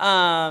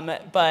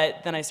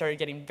 But then I started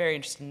getting very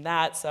interested in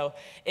that. So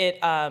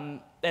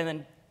and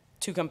then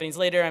 2 companies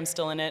later, I'm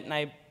still in it, and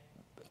I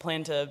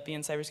plan to be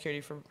in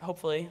cybersecurity for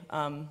hopefully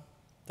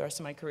the rest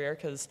of my career,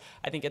 because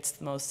I think it's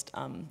the most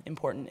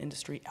important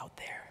industry out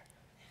there.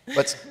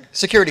 But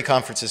security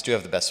conferences do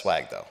have the best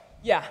swag, though.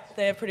 Yeah,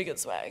 they have pretty good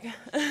swag.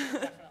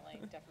 Definitely.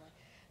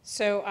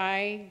 So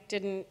I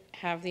didn't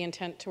have the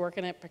intent to work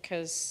in it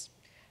because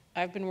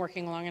I've been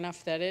working long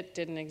enough that it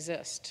didn't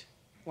exist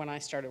when I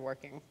started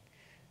working.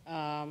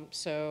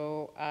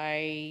 So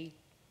I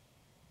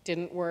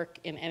didn't work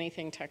in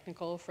anything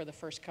technical for the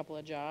first couple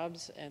of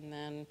jobs, and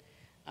then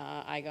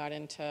I got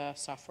into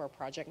software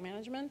project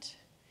management.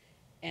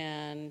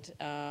 And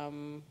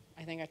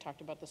I think I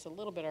talked about this a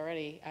little bit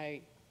already.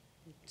 I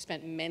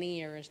spent many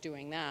years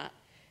doing that.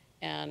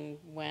 And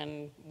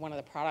when one of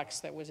the products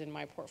that was in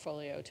my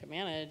portfolio to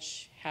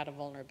manage had a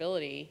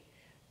vulnerability,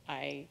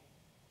 I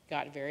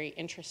got very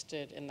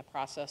interested in the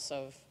process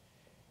of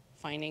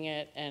finding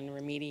it and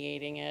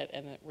remediating it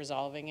and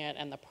resolving it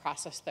and the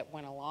process that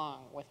went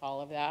along with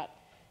all of that,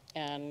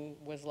 and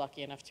was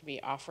lucky enough to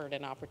be offered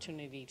an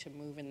opportunity to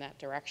move in that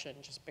direction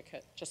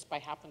just by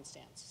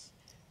happenstance.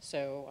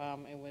 So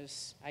it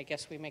was, I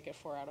guess we make it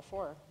 4 out of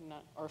 4,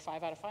 or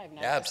 5 out of 5.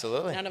 Yeah,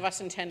 absolutely. None of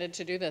us intended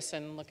to do this,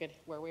 and look at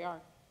where we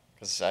are.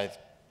 Because I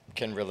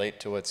can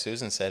relate to what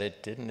Susan said.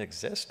 It didn't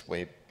exist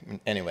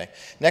anyway,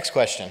 next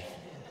question.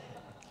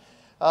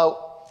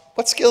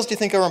 What skills do you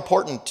think are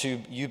important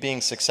to you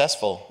being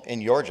successful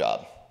in your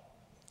job?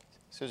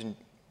 Susan,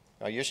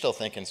 you're still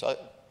thinking, so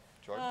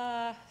Jordan?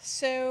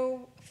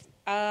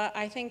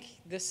 I think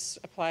this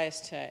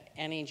applies to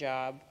any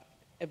job.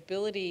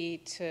 Ability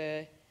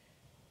to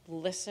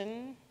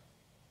listen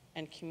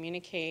and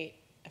communicate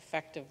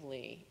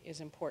effectively is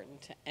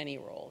important to any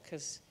role,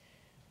 because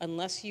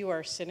unless you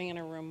are sitting in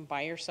a room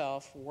by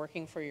yourself,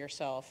 working for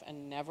yourself,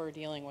 and never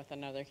dealing with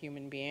another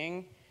human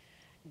being,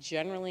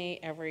 generally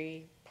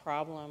every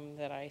problem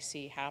that I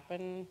see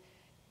happen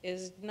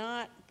is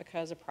not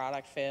because a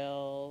product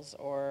fails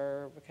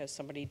or because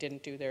somebody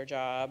didn't do their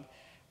job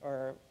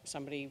or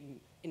somebody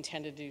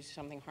intended to do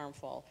something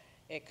harmful.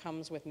 It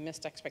comes with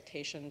missed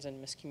expectations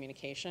and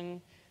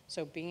miscommunication.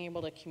 So being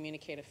able to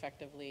communicate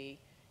effectively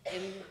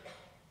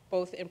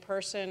both in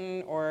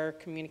person or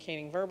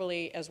communicating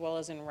verbally, as well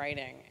as in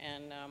writing.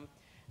 And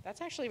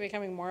that's actually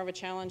becoming more of a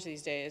challenge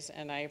these days,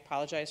 and I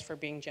apologize for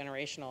being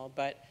generational,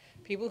 but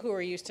people who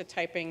are used to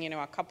typing,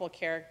 a couple of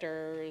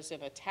characters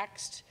in a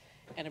text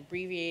and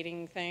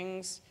abbreviating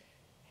things,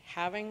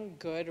 having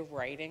good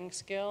writing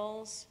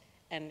skills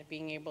and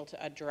being able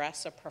to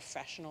address a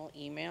professional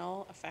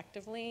email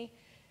effectively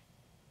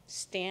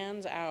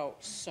stands out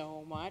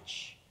so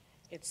much.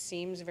 It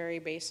seems very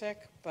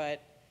basic,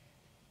 but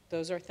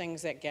those are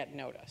things that get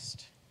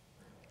noticed.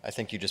 I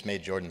think you just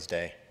made Jordan's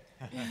day.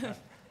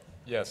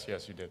 Yes,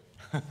 you did.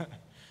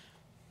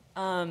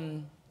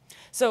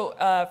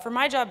 So for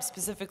my job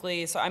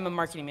specifically, so I'm a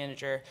marketing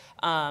manager.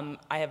 I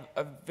have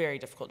a very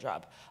difficult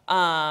job,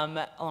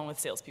 along with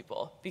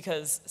salespeople,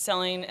 because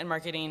selling and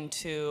marketing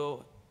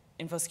to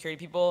info security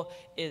people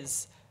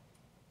is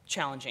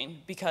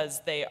challenging,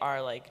 because they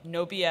are like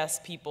no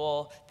BS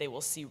people. They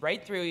will see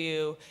right through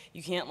you.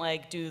 You can't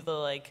like do the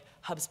like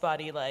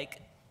HubSpotty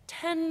like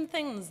 10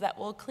 things that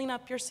will clean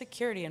up your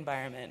security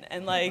environment,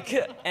 and like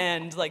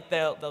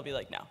they'll be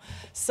like no.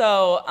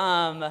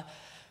 So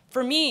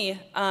for me,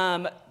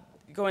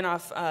 going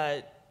off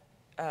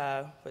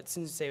what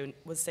Susan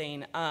was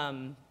saying,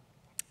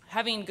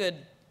 having good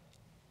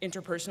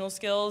interpersonal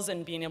skills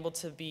and being able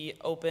to be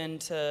open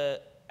to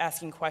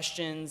asking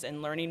questions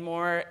and learning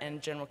more,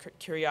 and general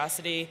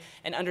curiosity,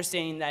 and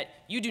understanding that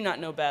you do not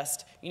know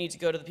best, you need to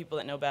go to the people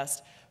that know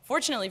best.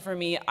 Fortunately for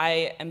me,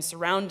 I am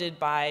surrounded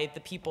by the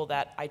people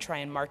that I try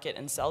and market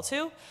and sell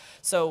to.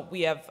 So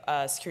we have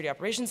a security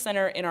operations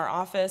center in our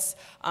office.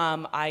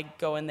 I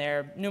go in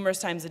there numerous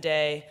times a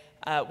day.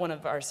 One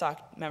of our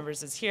SOC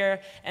members is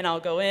here, and I'll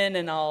go in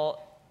and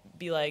I'll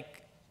be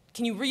like,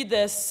 can you read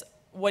this?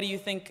 What do you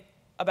think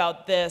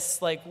about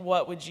this? Like,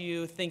 what would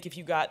you think if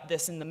you got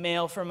this in the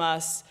mail from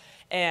us?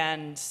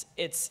 And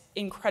it's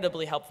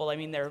incredibly helpful. I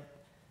mean, they're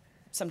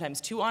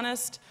sometimes too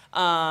honest.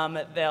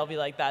 They'll be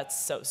like,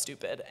 that's so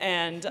stupid.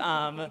 And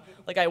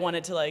like I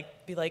wanted to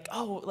like be like,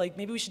 oh, like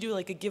maybe we should do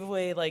like a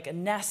giveaway, like a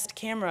Nest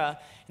camera.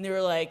 And they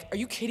were like, are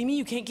you kidding me?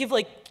 You can't give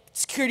like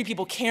security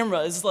people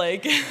cameras.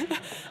 Like,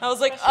 I was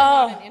like,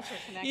 oh,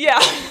 yeah.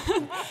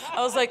 I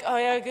was like, oh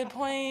yeah, good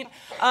point.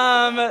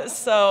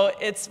 So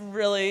it's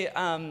really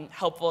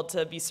helpful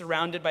to be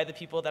surrounded by the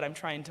people that I'm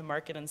trying to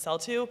market and sell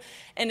to.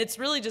 And it's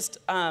really just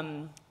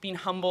being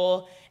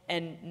humble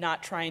and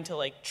not trying to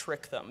like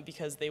trick them,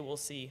 because they will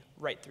see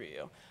right through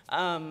you.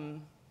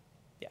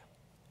 Yeah,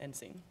 end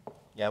scene.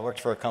 Yeah, I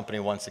worked for a company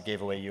once that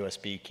gave away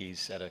USB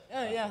keys at a...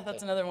 Oh yeah,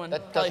 that's another one.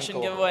 That Probably doesn't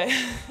shouldn't go give over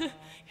away.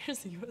 Here's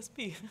the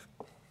USB.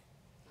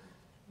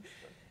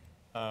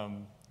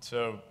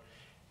 So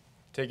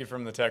take it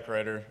from the tech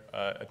writer,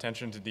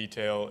 attention to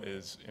detail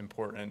is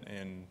important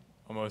in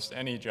almost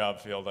any job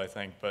field, I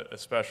think, but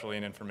especially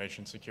in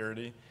information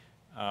security.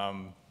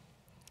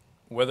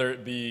 Whether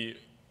it be,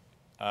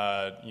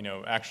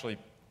 actually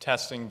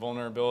testing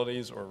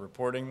vulnerabilities or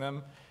reporting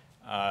them,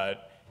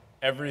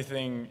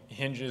 everything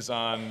hinges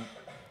on,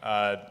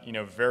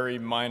 very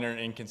minor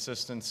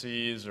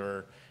inconsistencies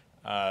or,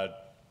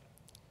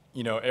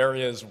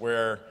 areas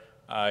where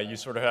you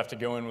sort of have to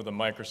go in with a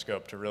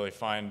microscope to really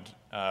find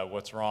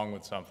what's wrong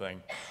with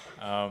something.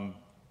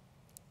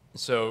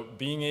 So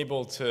being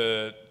able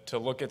to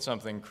look at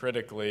something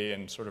critically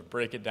and sort of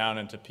break it down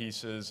into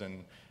pieces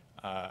and,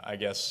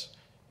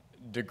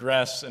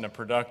 digress in a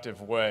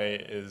productive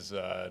way is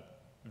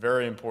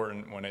very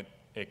important when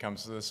it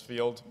comes to this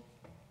field.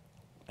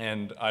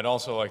 And I'd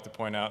also like to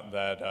point out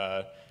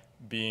that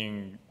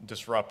being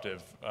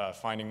disruptive,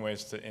 finding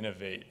ways to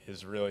innovate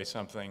is really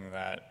something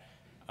that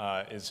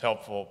is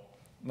helpful,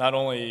 not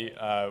only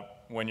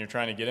when you're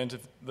trying to get into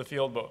the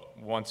field, but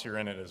once you're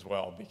in it as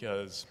well,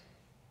 because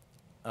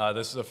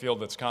this is a field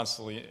that's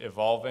constantly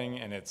evolving,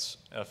 and it's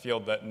a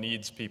field that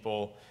needs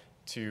people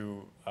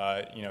to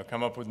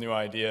come up with new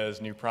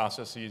ideas, new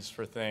processes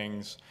for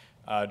things,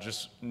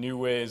 just new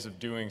ways of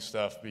doing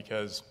stuff,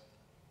 because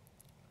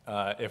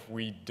if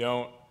we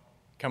don't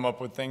come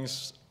up with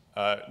things,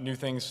 new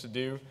things to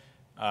do,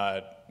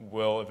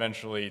 we'll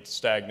eventually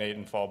stagnate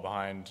and fall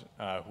behind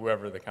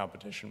whoever the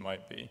competition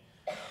might be.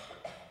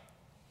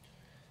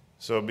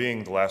 So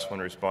being the last one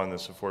to respond,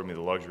 this afforded me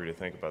the luxury to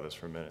think about this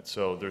for a minute.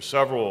 So there's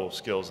several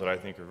skills that I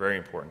think are very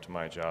important to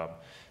my job,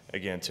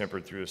 again,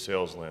 tempered through a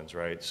sales lens,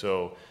 right?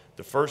 So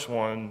the first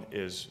one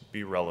is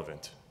be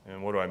relevant.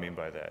 And what do I mean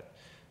by that?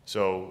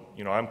 So,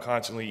 I'm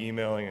constantly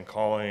emailing and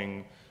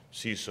calling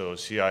CISOs,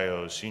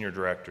 CIOs, senior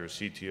directors,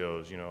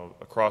 CTOs,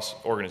 across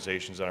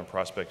organizations that I'm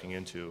prospecting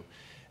into.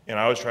 And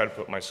I always try to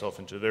put myself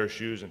into their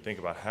shoes and think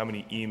about how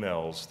many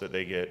emails that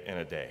they get in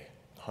a day.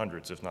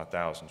 Hundreds, if not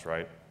thousands,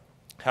 right?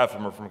 Half of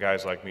them are from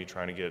guys like me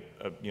trying to get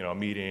a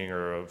meeting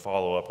or a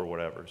follow-up or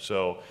whatever.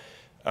 So,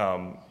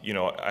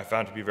 I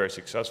found to be very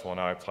successful, and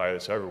now I apply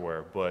this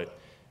everywhere, but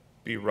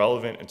be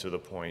relevant and to the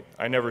point.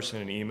 I never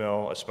send an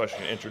email,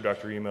 especially an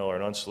introductory email or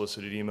an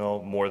unsolicited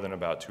email, more than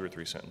about 2 or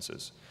 3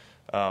 sentences.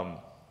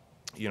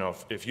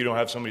 If you don't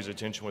have somebody's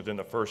attention within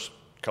the first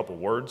couple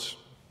words,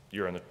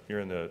 you're in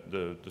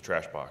the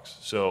trash box.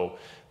 So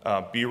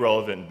be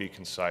relevant and be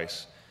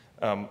concise.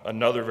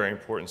 Another very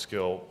important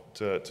skill,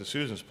 to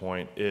Susan's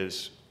point,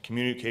 is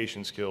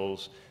communication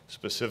skills,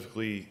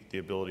 specifically the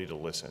ability to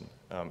listen.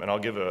 And I'll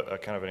give a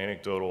kind of an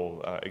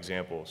anecdotal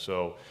example.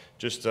 So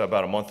just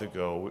about a month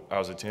ago, I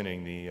was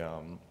attending the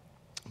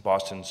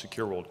Boston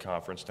Secure World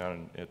Conference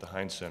down at the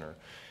Heinz Center.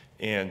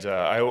 And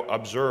I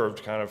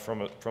observed kind of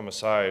from a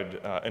side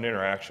an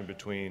interaction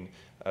between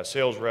a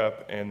sales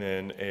rep and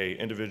then an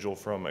individual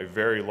from a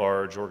very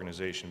large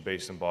organization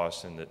based in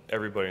Boston that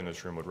everybody in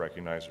this room would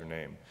recognize their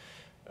name.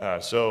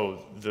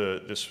 So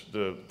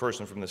the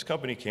person from this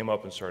company came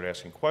up and started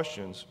asking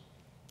questions.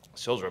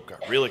 Sales rep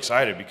got real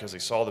excited because they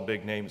saw the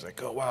big name. He's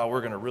like, oh, wow,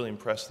 we're going to really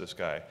impress this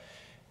guy.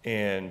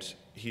 And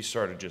he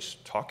started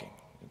just talking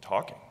and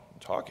talking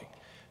and talking.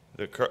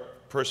 The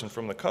person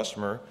from the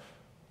customer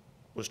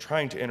was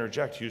trying to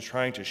interject. He was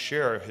trying to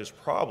share his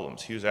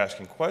problems. He was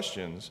asking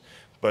questions,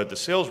 but the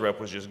sales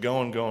rep was just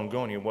going.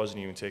 He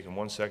wasn't even taking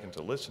 1 second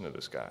to listen to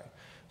this guy.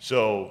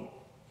 So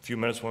a few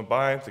minutes went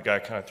by, the guy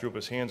kind of threw up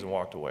his hands and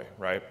walked away,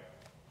 right?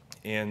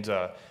 And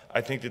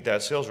I think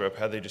that sales rep,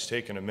 had they just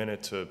taken a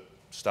minute to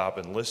stop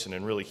and listen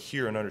and really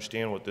hear and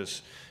understand what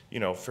this,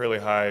 fairly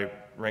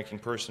high-ranking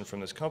person from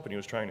this company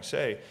was trying to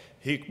say,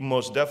 he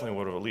most definitely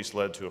would have at least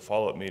led to a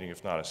follow-up meeting,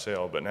 if not a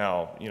sale. But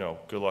now,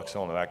 good luck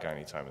selling to that guy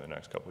anytime in the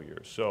next couple of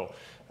years. So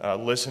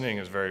listening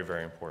is very,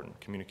 very important.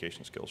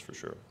 Communication skills, for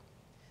sure.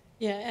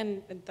 Yeah,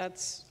 and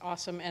that's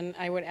awesome. And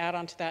I would add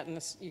on to that, and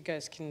this, you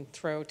guys can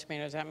throw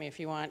tomatoes at me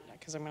if you want,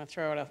 because I'm going to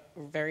throw out a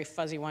very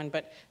fuzzy one,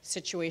 but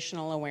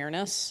situational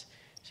awareness.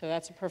 So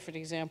that's a perfect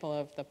example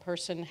of the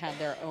person had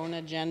their own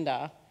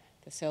agenda,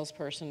 the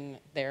salesperson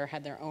there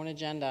had their own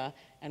agenda,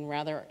 and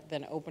rather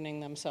than opening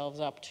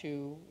themselves up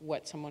to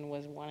what someone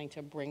was wanting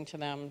to bring to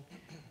them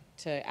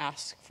to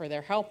ask for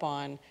their help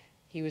on,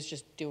 he was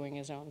just doing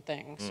his own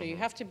thing. So you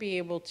have to be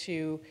able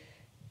to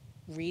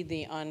read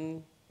the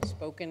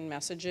unspoken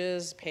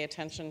messages, pay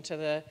attention to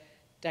the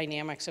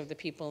dynamics of the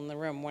people in the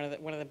room. One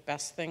of the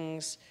best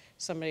things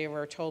somebody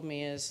ever told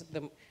me is,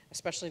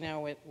 especially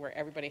now where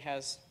everybody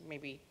has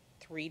maybe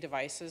 3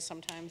 devices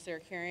sometimes they're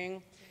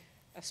carrying,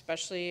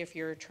 especially if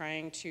you're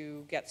trying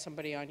to get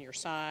somebody on your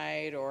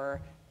side or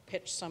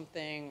pitch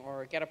something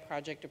or get a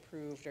project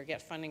approved or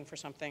get funding for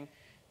something.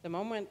 The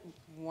moment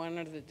one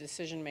of the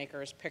decision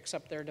makers picks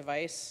up their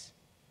device,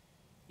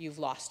 you've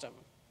lost them.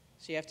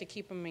 So you have to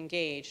keep them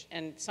engaged.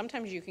 And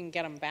sometimes you can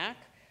get them back,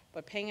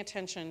 but paying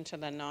attention to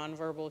the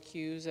nonverbal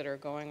cues that are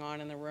going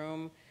on in the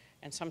room,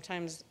 and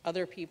sometimes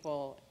other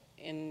people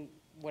in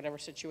whatever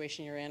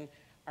situation you're in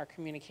are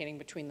communicating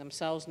between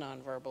themselves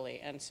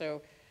nonverbally. And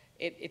so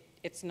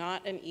it's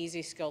not an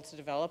easy skill to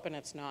develop, and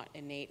it's not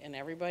innate in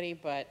everybody,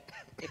 but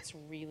it's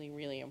really,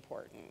 really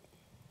important.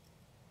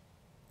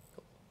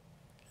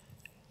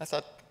 I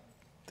thought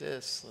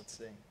this, let's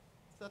see.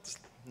 That's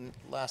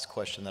last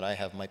question that I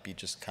have might be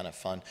just kind of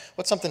fun.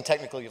 What's something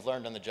technical you've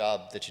learned on the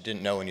job that you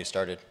didn't know when you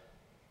started?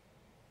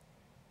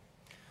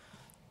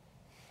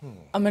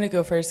 I'm going to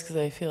go first because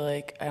I feel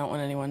like I don't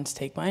want anyone to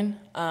take mine.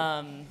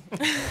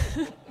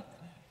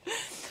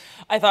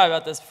 I thought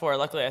about this before.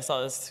 Luckily, I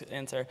saw this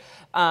answer.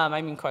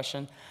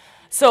 Question.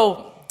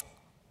 So,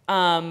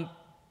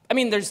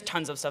 there's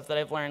tons of stuff that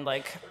I've learned,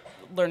 like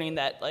learning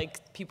that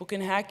like people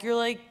can hack your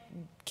like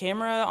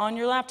camera on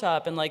your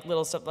laptop and like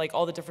little stuff, like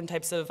all the different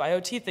types of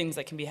IoT things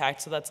that can be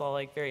hacked. So that's all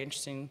like very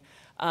interesting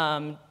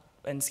and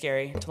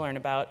scary to learn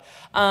about.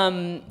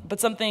 But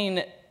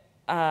something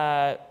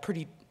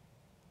pretty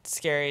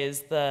scary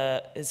is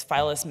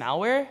fileless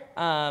malware.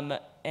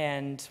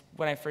 And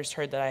when I first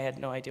heard that, I had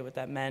no idea what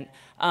that meant.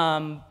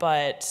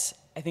 But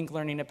I think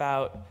learning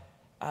about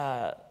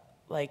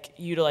like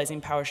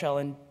utilizing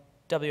PowerShell and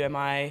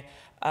WMI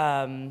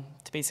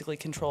to basically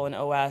control an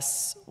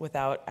OS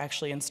without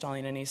actually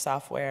installing any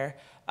software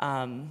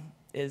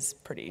is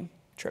pretty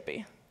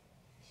trippy.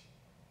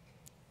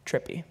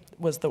 Trippy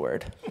was the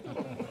word.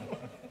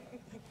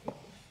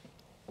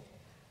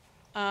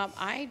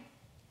 I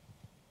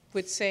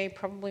would say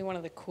probably one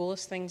of the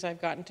coolest things I've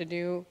gotten to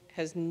do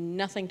has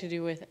nothing to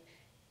do with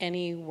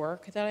any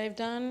work that I've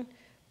done,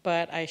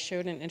 but I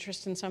showed an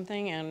interest in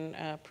something, and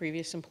a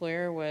previous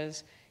employer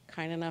was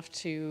kind enough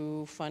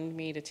to fund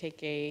me to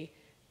take a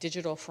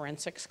digital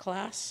forensics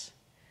class,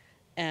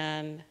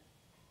 and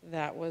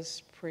that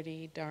was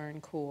pretty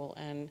darn cool.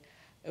 And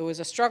it was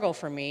a struggle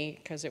for me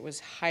because it was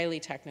highly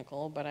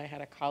technical, but I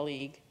had a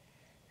colleague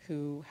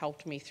who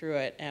helped me through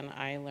it, and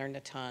I learned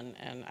a ton,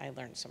 and I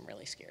learned some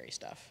really scary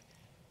stuff.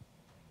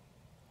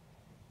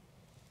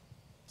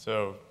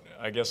 So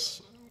I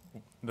guess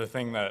the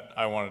thing that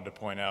I wanted to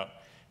point out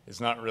is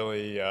not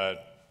really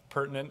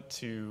pertinent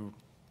to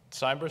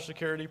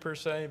cybersecurity per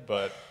se,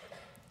 but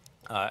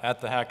at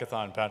the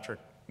hackathon, Patrick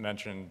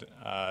mentioned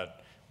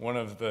one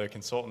of the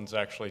consultants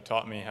actually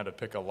taught me how to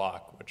pick a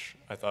lock, which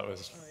I thought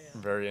was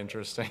very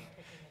interesting.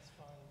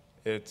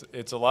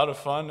 It's a lot of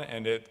fun,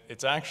 and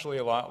it's actually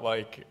a lot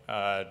like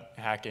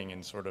hacking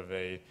in sort of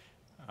a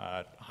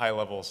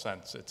high-level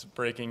sense. It's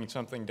breaking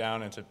something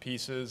down into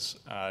pieces,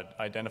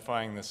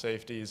 identifying the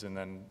safeties, and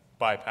then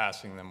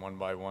bypassing them one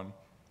by one.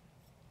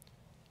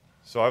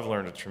 So I've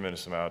learned a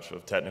tremendous amount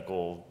of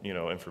technical,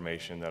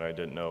 information that I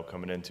didn't know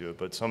coming into it.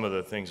 But some of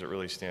the things that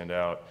really stand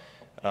out,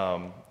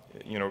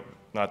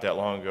 not that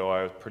long ago,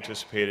 I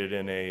participated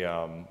in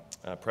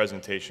a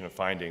presentation of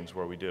findings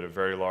where we did a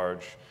very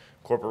large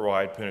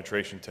corporate-wide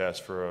penetration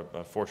test for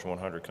a Fortune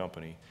 100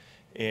 company.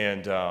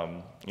 And,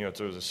 so it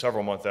was a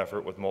several-month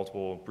effort with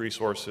multiple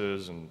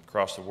resources and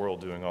across the world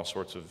doing all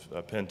sorts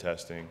of pen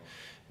testing.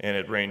 And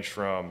it ranged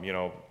from,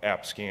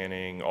 app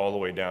scanning all the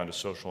way down to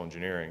social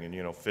engineering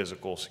and,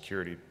 physical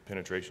security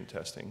penetration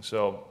testing.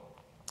 So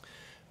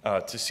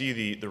to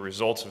see the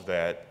results of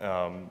that,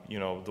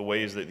 the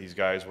ways that these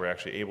guys were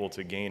actually able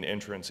to gain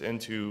entrance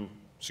into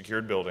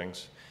secured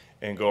buildings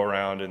and go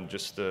around and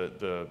just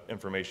the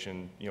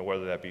information,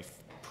 whether that be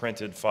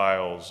printed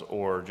files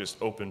or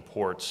just open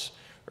ports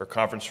or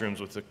conference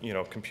rooms with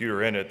a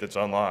computer in it that's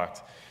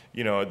unlocked.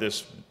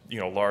 This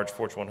large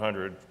Fortune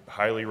 100,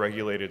 highly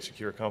regulated,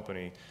 secure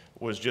company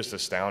was just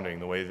astounding.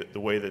 The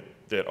way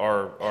that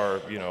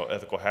our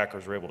ethical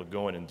hackers were able to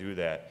go in and do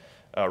that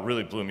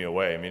really blew me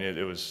away. I mean,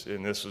 it was,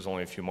 and this was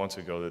only a few months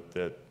ago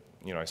that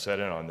I sat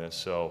in on this.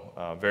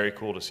 So very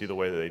cool to see the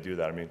way that they do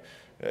that. I mean,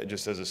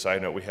 just as a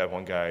side note, we had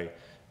one guy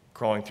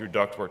crawling through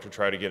ductwork to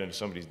try to get into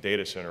somebody's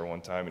data center one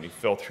time, and he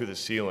fell through the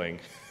ceiling.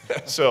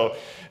 So,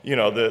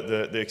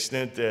 the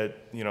extent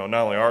that, not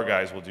only our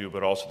guys will do,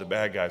 but also the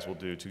bad guys will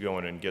do to go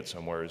in and get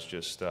somewhere is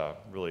just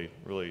really,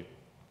 really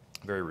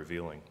very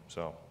revealing.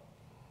 So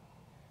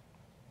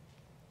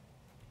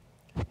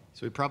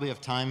we probably have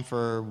time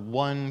for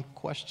one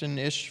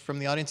question-ish from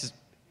the audience. Does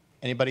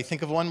anybody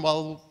think of one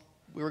while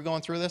we were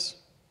going through this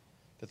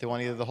that they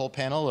want either the whole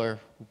panel or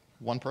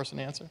one person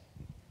to answer?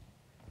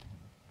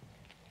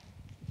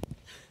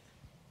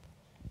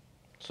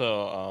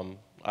 So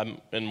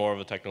I'm in more of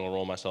a technical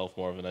role myself,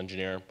 more of an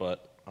engineer,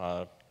 but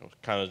I was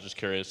kind of just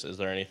curious, is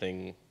there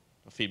anything,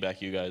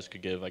 feedback you guys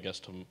could give, I guess,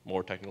 to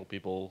more technical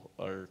people,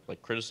 or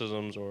like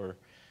criticisms or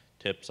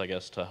tips, I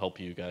guess, to help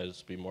you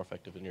guys be more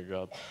effective in your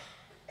job?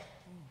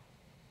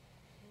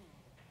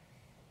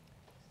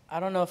 I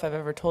don't know if I've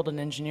ever told an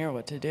engineer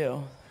what to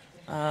do.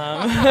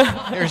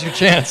 Here's your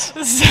chance.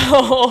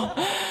 So,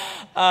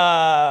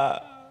 I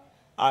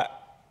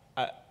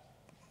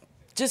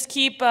just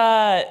keep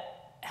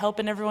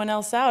helping everyone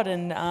else out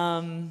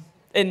and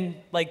in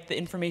like the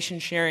information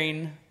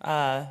sharing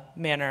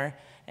manner.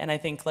 And I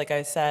think, like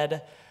I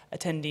said,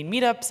 attending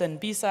meetups and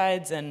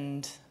BSides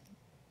and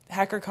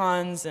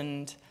hackercons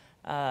and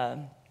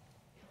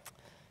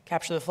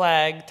capture the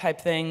flag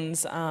type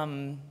things,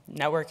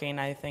 networking,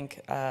 I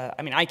think,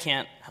 I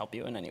can't help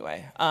you in any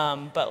way,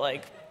 but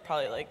like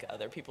probably like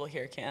other people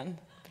here can,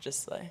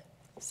 just like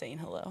saying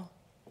hello.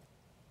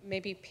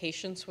 Maybe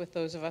patience with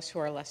those of us who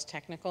are less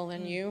technical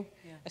than you,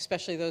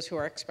 especially those who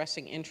are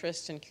expressing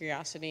interest and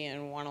curiosity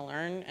and want to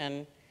learn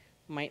and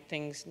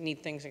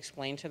need things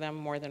explained to them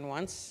more than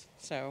once.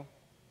 So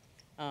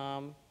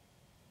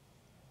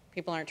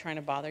people aren't trying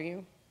to bother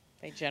you.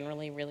 They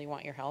generally really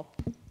want your help.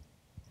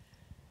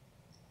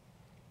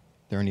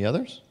 There any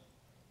others?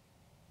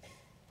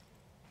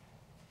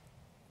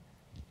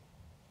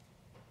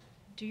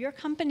 Do your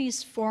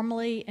companies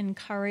formally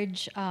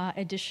encourage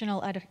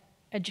additional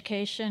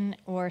education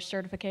or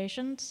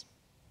certifications?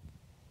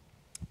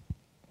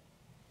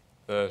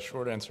 The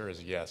short answer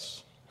is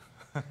yes.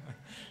 I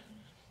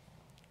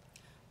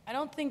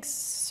don't think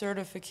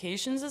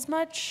certifications as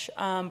much,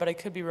 but I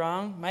could be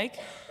wrong. Mike,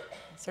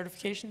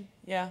 certification?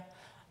 Yeah.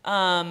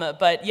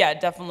 But yeah,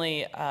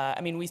 definitely. I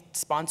mean, we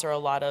sponsor a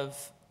lot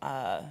of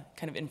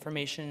kind of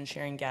information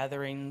sharing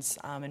gatherings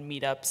and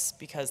meetups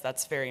because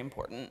that's very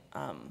important.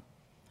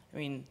 I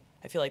mean,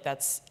 I feel like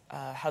that's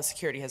how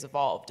security has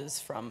evolved,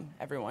 is from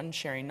everyone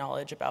sharing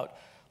knowledge about,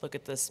 look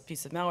at this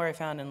piece of malware I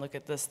found and look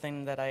at this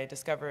thing that I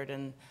discovered,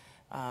 and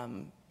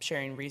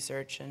sharing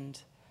research. And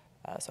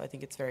so I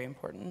think it's very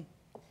important.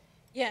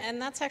 Yeah,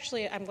 and that's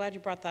actually, I'm glad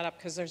you brought that up,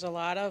 because there's a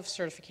lot of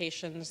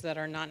certifications that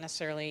are not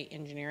necessarily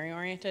engineering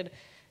oriented.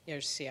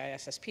 There's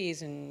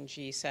CISSPs and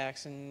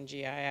GSECs and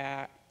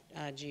GIAC,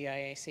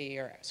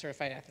 or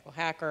Certified Ethical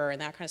Hacker, and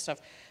that kind of stuff.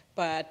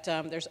 But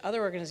there's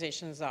other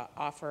organizations that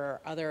offer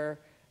other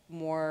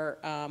more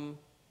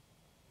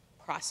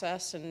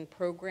process and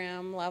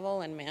program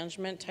level and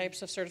management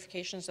types of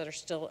certifications that are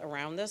still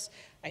around this.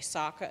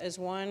 ISACA is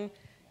one.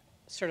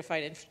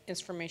 Certified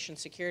Information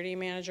Security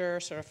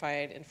Manager,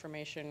 Certified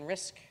Information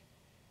Risk,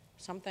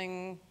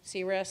 something,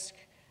 C-Risk,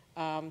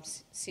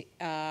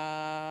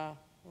 CISA,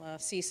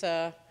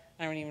 I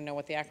don't even know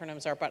what the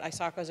acronyms are, but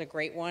ISACA is a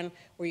great one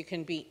where you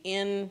can be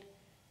in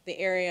the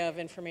area of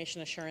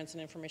information assurance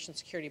and information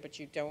security, but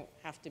you don't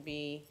have to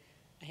be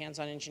a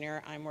hands-on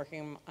engineer. I'm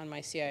working on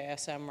my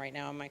CISM right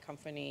now, and my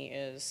company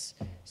is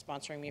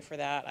sponsoring me for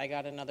that. I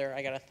got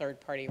a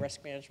third-party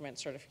risk management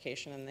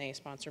certification, and they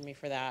sponsor me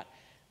for that.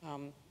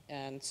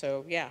 And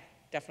so, yeah,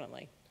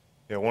 definitely.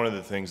 Yeah, one of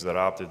the things that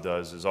Opted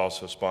does is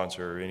also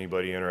sponsor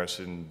anybody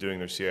interested in doing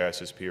their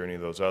CISSP or any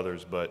of those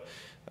others. But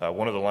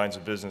one of the lines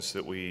of business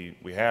that we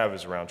have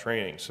is around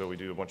training. So we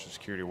do a bunch of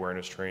security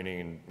awareness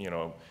training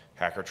and,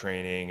 hacker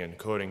training and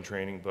coding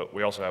training. But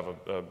we also have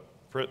a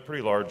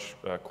pretty large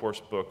course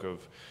book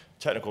of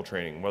technical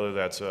training, whether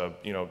that's,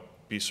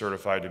 be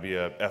certified to be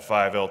a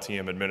F5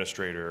 LTM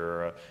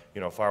administrator or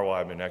a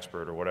firewall admin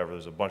expert or whatever.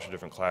 There's a bunch of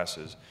different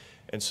classes.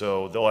 And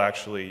so they'll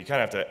actually, you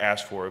kind of have to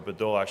ask for it, but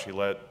they'll actually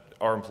let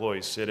our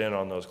employees sit in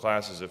on those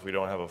classes if we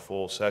don't have a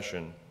full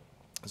session,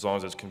 as long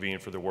as it's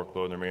convenient for their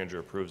workload and their manager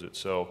approves it.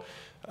 So,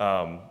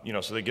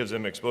 so that gives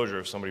them exposure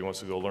if somebody wants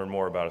to go learn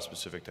more about a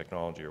specific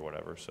technology or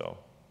whatever. So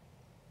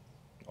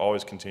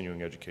always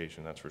continuing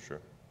education, that's for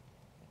sure.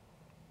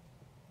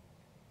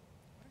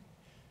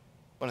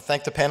 I want to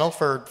thank the panel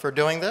for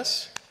doing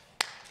this.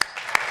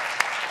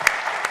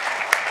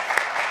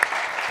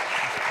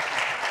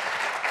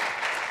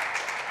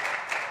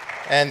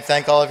 And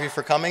thank all of you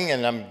for coming,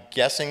 and I'm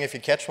guessing if you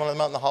catch one of them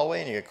out in the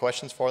hallway and you get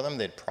questions for them,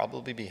 they'd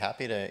probably be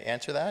happy to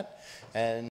answer that. And